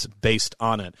judgments based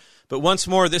on it. But once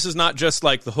more, this is not just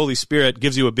like the Holy Spirit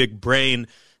gives you a big brain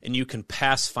and you can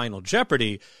pass Final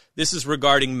Jeopardy. This is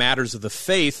regarding matters of the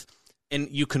faith, And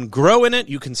you can grow in it.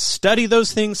 You can study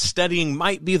those things. Studying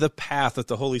might be the path that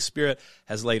the Holy Spirit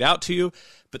has laid out to you.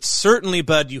 But certainly,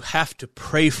 bud, you have to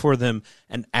pray for them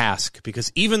and ask.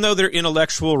 Because even though they're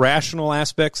intellectual, rational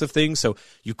aspects of things, so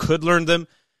you could learn them,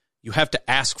 you have to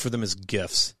ask for them as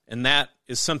gifts. And that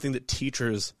is something that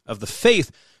teachers of the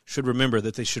faith should remember,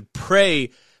 that they should pray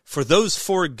for those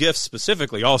 4 gifts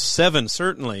specifically, all 7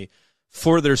 certainly,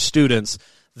 for their students,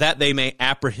 that they may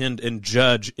apprehend and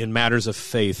judge in matters of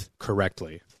faith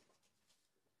correctly.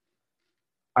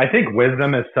 I think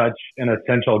wisdom is such an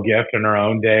essential gift in our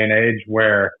own day and age,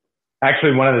 where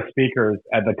actually one of the speakers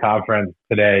at the conference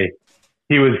today,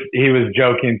 he was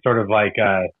joking sort of like,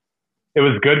 it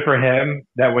was good for him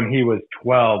that when he was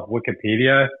 12,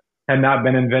 Wikipedia had not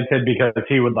been invented, because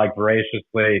he would like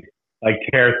voraciously like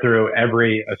tear through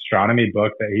every astronomy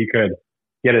book that he could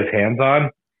get his hands on.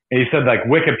 And he said like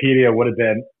Wikipedia would have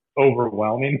been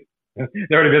overwhelming. There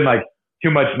would have been like too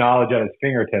much knowledge at his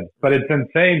fingertips. But it's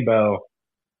insane, Bo.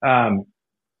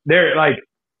 They're like,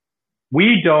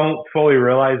 we don't fully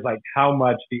realize like how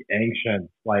much the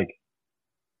ancients like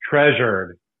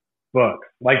treasured books.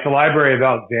 Like the Library of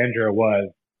Alexandria was,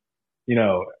 you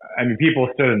know, I mean, people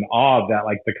stood in awe of that,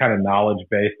 like the kind of knowledge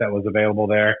base that was available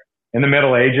there. In the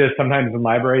Middle Ages, sometimes in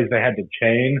libraries, they had to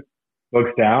chain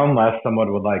books down lest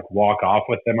someone would like walk off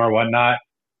with them or whatnot.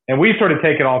 And we sort of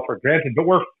take it all for granted, but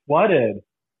we're flooded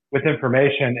with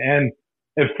information. And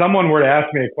if someone were to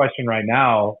ask me a question right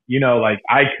now, you know, like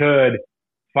I could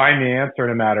find the answer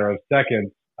in a matter of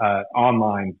seconds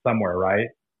online somewhere, right?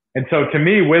 And so to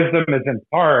me, wisdom is in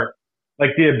part like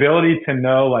the ability to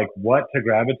know like what to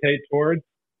gravitate towards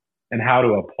and how to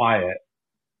apply it.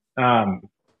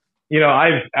 You know,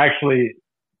 I've actually,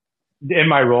 in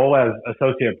my role as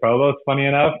associate provost, funny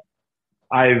enough,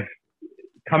 I've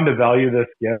come to value this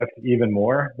gift even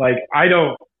more. Like I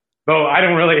don't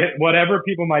really, whatever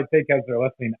people might think as they're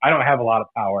listening, I don't have a lot of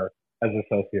power as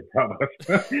associate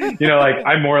provost. You know, like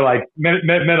I'm more like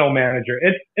middle manager.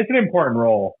 It's an important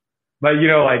role, but you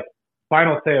know, like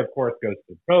final say of course goes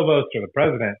to the provost or the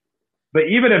president. But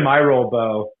even in my role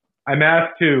though, I'm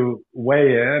asked to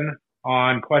weigh in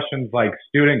on questions like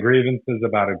student grievances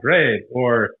about a grade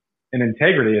or an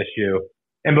integrity issue.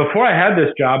 And before I had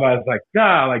this job, I was like,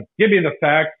 like give me the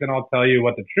facts and I'll tell you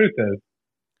what the truth is.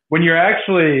 When you're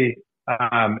actually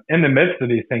in the midst of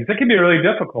these things, it can be really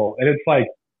difficult. And it's like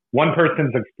one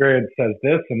person's experience says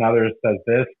this, another says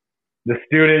this. The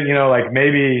student, you know, like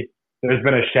maybe there's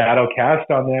been a shadow cast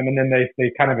on them, and then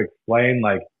they kind of explain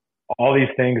like all these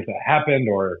things that happened,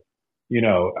 or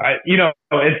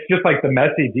it's just like the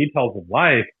messy details of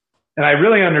life. And I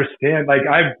really understand, like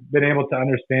I've been able to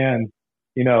understand,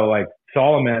 you know, like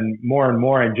Solomon more and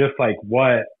more, and just like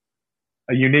what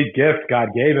a unique gift God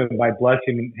gave him by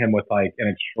blessing him with like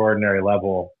an extraordinary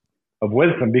level of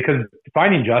wisdom, because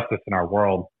finding justice in our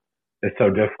world is so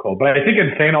difficult. But I think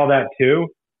in saying all that too,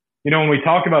 you know, when we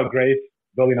talk about grace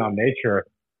building on nature,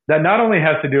 that not only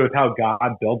has to do with how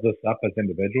God builds us up as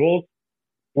individuals,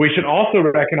 we should also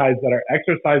recognize that our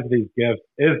exercise of these gifts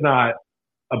is not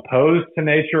opposed to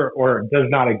nature or does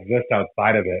not exist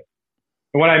outside of it.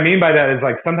 And what I mean by that is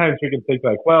like sometimes we can think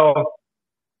like, well,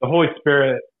 the Holy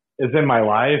Spirit is in my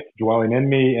life, dwelling in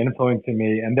me, influencing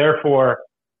me, and therefore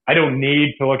I don't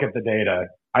need to look at the data.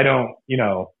 I don't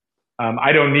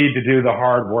need to do the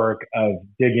hard work of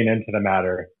digging into the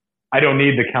matter. I don't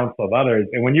need the counsel of others.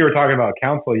 And when you were talking about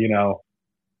counsel, you know,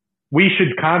 we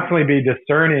should constantly be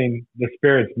discerning the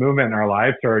Spirit's movement in our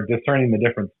lives, or discerning the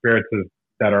different spirits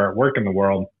that are at work in the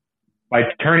world, by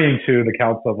turning to the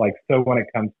counsel of like, so when it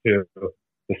comes to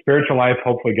the spiritual life,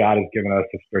 hopefully God has given us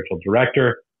a spiritual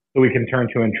director who we can turn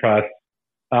to and trust.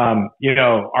 You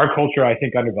know, our culture, I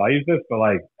think, undervalues this, but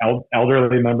like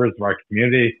elderly members of our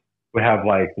community would have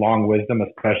like long wisdom,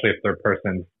 especially if they're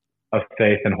persons of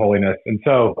faith and holiness. And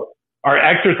so our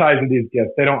exercise of these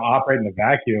gifts, they don't operate in a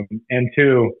vacuum. And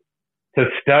to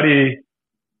study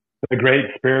the great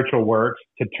spiritual works,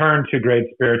 to turn to great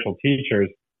spiritual teachers,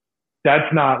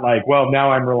 that's not like, well,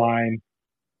 now I'm relying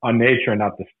on nature and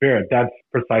not the Spirit. That's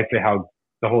precisely how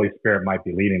the Holy Spirit might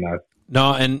be leading us.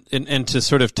 No, and to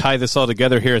sort of tie this all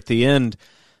together here at the end,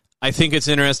 I think it's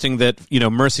interesting that, you know,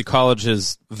 Mercy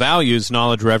College's values,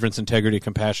 knowledge, reverence, integrity,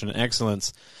 compassion, and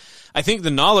excellence. I think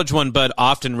the knowledge one, but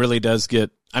often really does get,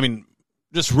 I mean,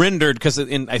 just rendered, because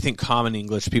in, I think, common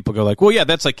English, people go like, well, yeah,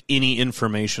 that's like any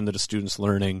information that a student's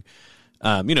learning.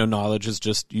 You know, knowledge is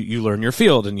just, you learn your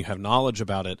field and you have knowledge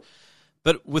about it.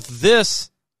 But with this,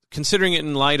 considering it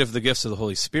in light of the gifts of the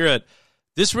Holy Spirit,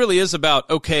 This really is about,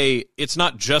 okay, it's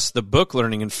not just the book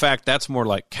learning. In fact, that's more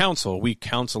like counsel. We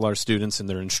counsel our students in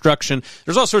their instruction.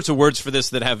 There's all sorts of words for this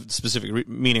that have specific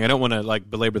meaning. I don't want to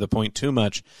belabor the point too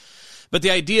much. But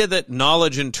the idea that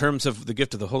knowledge in terms of the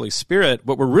gift of the Holy Spirit,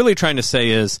 what we're really trying to say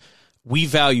is we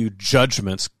value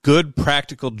judgments, good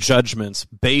practical judgments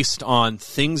based on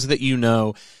things that you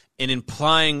know, and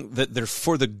implying that they're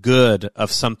for the good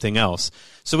of something else.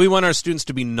 So we want our students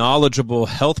to be knowledgeable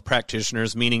health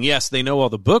practitioners, meaning, yes, they know all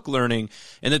the book learning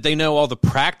and that they know all the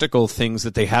practical things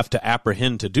that they have to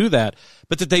apprehend to do that,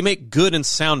 but that they make good and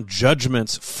sound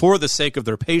judgments for the sake of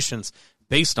their patients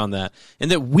based on that.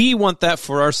 And that we want that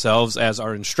for ourselves as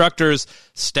our instructors,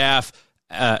 staff,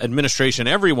 administration,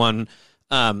 everyone,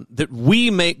 that we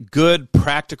make good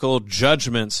practical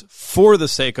judgments for the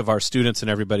sake of our students and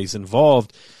everybody's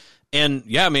involved. And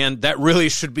yeah, man, that really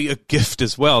should be a gift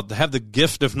as well. To have the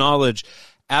gift of knowledge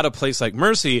at a place like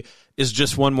Mercy is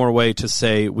just one more way to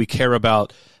say we care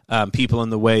about people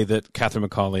in the way that Catherine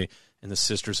McCauley and the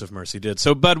Sisters of Mercy did.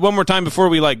 So, Bud, one more time before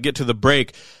we get to the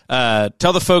break,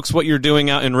 tell the folks what you're doing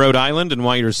out in Rhode Island and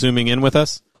why you're zooming in with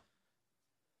us.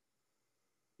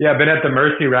 Yeah, I've been at the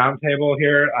Mercy Roundtable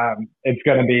here. It's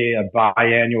going to be a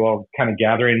biannual kind of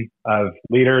gathering of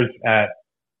leaders at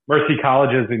Mercy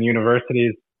colleges and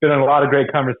universities. Been in a lot of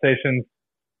great conversations.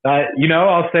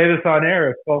 I'll say this on air.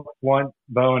 If folks want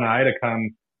Bo and I to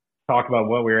come talk about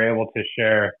what we were able to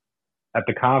share at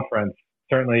the conference,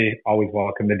 certainly always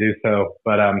welcome to do so.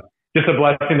 But just a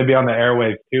blessing to be on the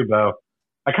airwaves too, Bo.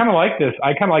 I kind of like this.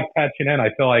 I kind of like patching in. I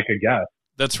feel like a guest.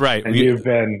 That's right. And you've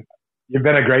been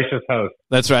a gracious host.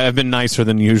 That's right. I've been nicer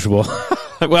than usual.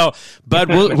 Well, Bud,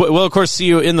 we'll of course see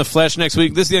you in the flesh next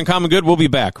week. This is The Uncommon Good. We'll be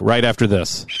back right after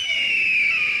this.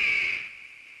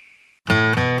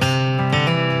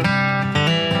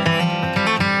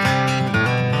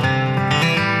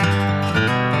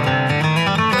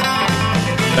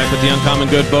 Back with The Uncommon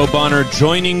Good, Bo Bonner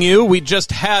joining you. We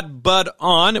just had Bud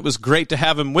on. It was great to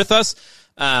have him with us,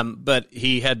 but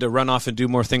he had to run off and do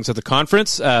more things at the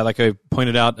conference. Like I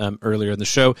pointed out earlier in the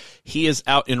show, he is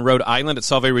out in Rhode Island at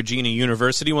Salve Regina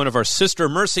University, one of our sister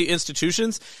Mercy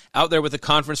institutions, out there with the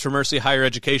Conference for Mercy Higher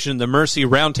Education, the Mercy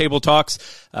Roundtable Talks.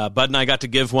 Bud and I got to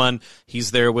give one.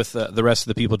 He's there with the rest of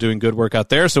the people doing good work out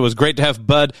there. So it was great to have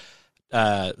Bud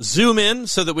zoom in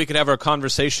so that we could have our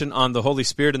conversation on the Holy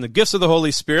Spirit and the gifts of the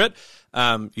Holy Spirit.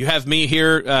 You have me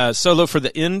here solo for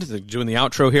the end, doing the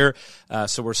outro here.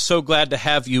 So we're so glad to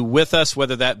have you with us,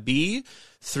 whether that be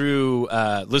through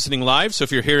listening live. So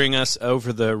if you're hearing us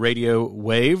over the radio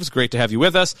waves, great to have you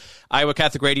with us.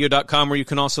 IowaCatholicRadio.com, where you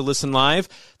can also listen live.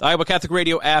 The Iowa Catholic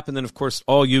Radio app, and then, of course,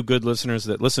 all you good listeners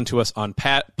that listen to us on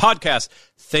podcast,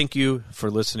 thank you for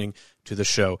listening to the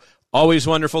show. Always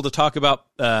wonderful to talk about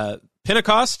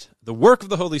Pentecost, the work of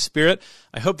the Holy Spirit.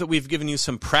 I hope that we've given you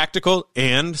some practical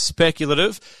and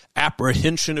speculative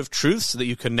apprehension of truth so that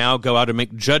you can now go out and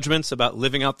make judgments about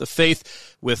living out the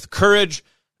faith with courage,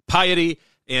 piety,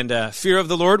 and fear of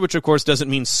the Lord, which, of course, doesn't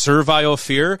mean servile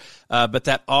fear, but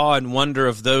that awe and wonder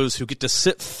of those who get to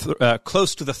sit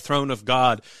close to the throne of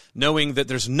God, knowing that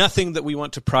there's nothing that we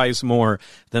want to prize more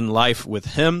than life with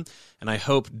Him. And I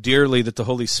hope dearly that the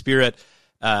Holy Spirit,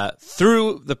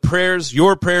 through the prayers,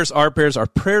 your prayers, our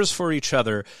prayers for each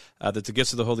other, that the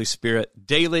gifts of the Holy Spirit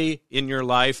daily in your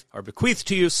life are bequeathed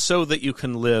to you so that you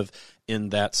can live in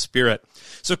that spirit.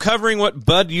 So covering what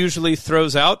Bud usually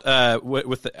throws out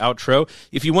with the outro,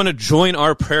 if you want to join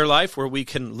our prayer life where we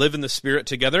can live in the Spirit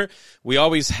together, we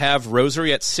always have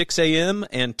Rosary at 6 a.m.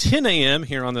 and 10 a.m.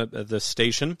 here on the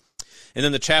station. And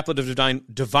then the Chaplet of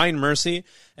Divine Mercy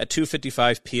at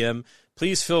 2:55 p.m.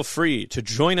 Please feel free to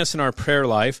join us in our prayer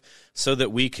life so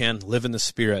that we can live in the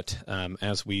Spirit,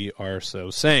 as we are so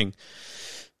saying.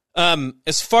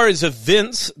 As far as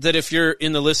events, that if you're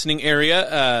in the listening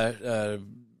area,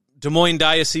 Des Moines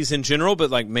Diocese in general, but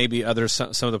like maybe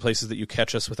some of the places that you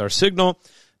catch us with our signal,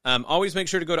 always make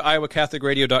sure to go to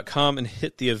iowacatholicradio.com and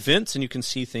hit the events, and you can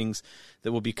see things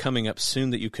that will be coming up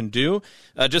soon that you can do.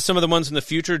 Just some of the ones in the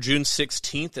future: June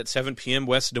 16th at 7 p.m.,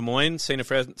 West Des Moines, St.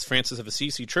 Francis of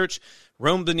Assisi Church,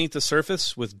 Rome Beneath the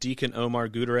Surface with Deacon Omar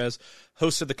Gutierrez,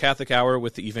 host of the Catholic Hour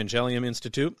with the Evangelium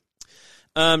Institute.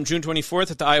 June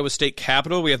 24th at the Iowa State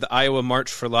Capitol, we have the Iowa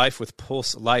March for Life with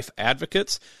Pulse Life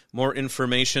Advocates. More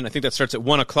information, I think that starts at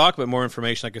 1 o'clock, but more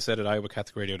information, like I said, at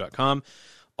iowacatholicradio.com.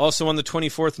 Also on the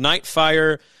 24th, Night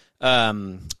Fire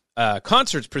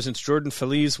Concerts presents Jordan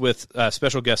Feliz with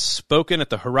special guest Spoken at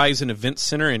the Horizon Event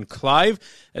Center in Clive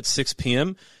at 6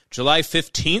 p.m. July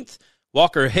 15th,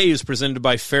 Walker Hayes, presented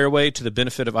by Fairway to the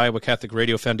benefit of Iowa Catholic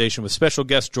Radio Foundation with special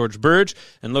guest George Burge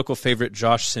and local favorite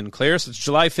Josh Sinclair. So it's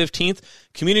July 15th,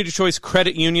 Community Choice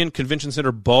Credit Union Convention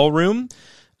Center Ballroom.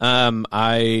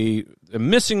 I am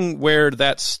missing where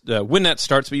that's when that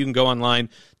starts, but you can go online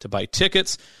to buy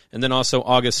tickets. And then also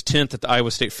August 10th at the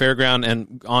Iowa State Fairground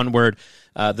and onward,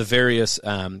 the various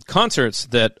concerts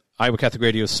that Iowa Catholic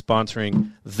Radio is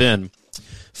sponsoring then.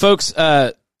 Folks,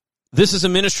 this is a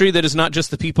ministry that is not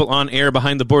just the people on air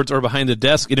behind the boards or behind the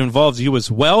desk. It involves you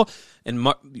as well. And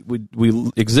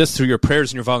we exist through your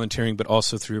prayers and your volunteering, but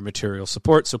also through your material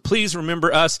support. So please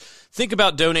remember us. Think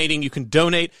about donating. You can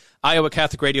donate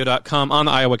iowacatholicradio.com on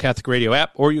the Iowa Catholic Radio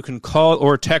app, or you can call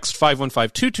or text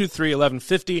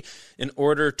 515-223-1150 in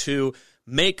order to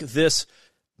make this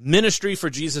ministry for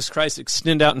Jesus Christ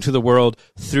extend out into the world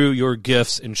through your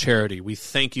gifts and charity. We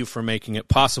thank you for making it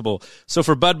possible. So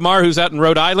for Bud Marr, who's out in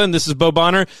Rhode Island, this is Bo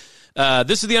Bonner.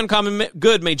 This is the Uncommon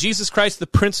Good. May Jesus Christ, the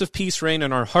Prince of Peace, reign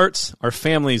in our hearts, our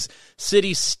families,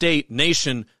 city, state,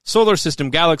 nation, solar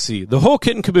system, galaxy, the whole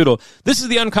kit and caboodle. This is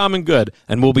the Uncommon Good,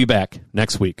 and we'll be back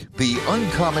next week. The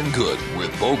Uncommon Good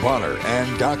with Bo Bonner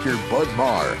and Dr. Bud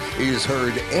Marr is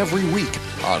heard every week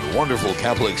on wonderful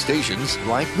Catholic stations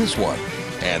like this one,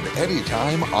 and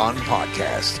anytime on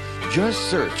podcast. Just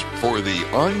search for The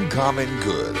Uncommon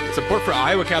Good. Support for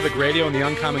Iowa Catholic Radio and The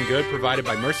Uncommon Good provided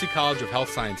by Mercy College of Health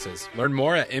Sciences. Learn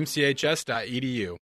more at mchs.edu.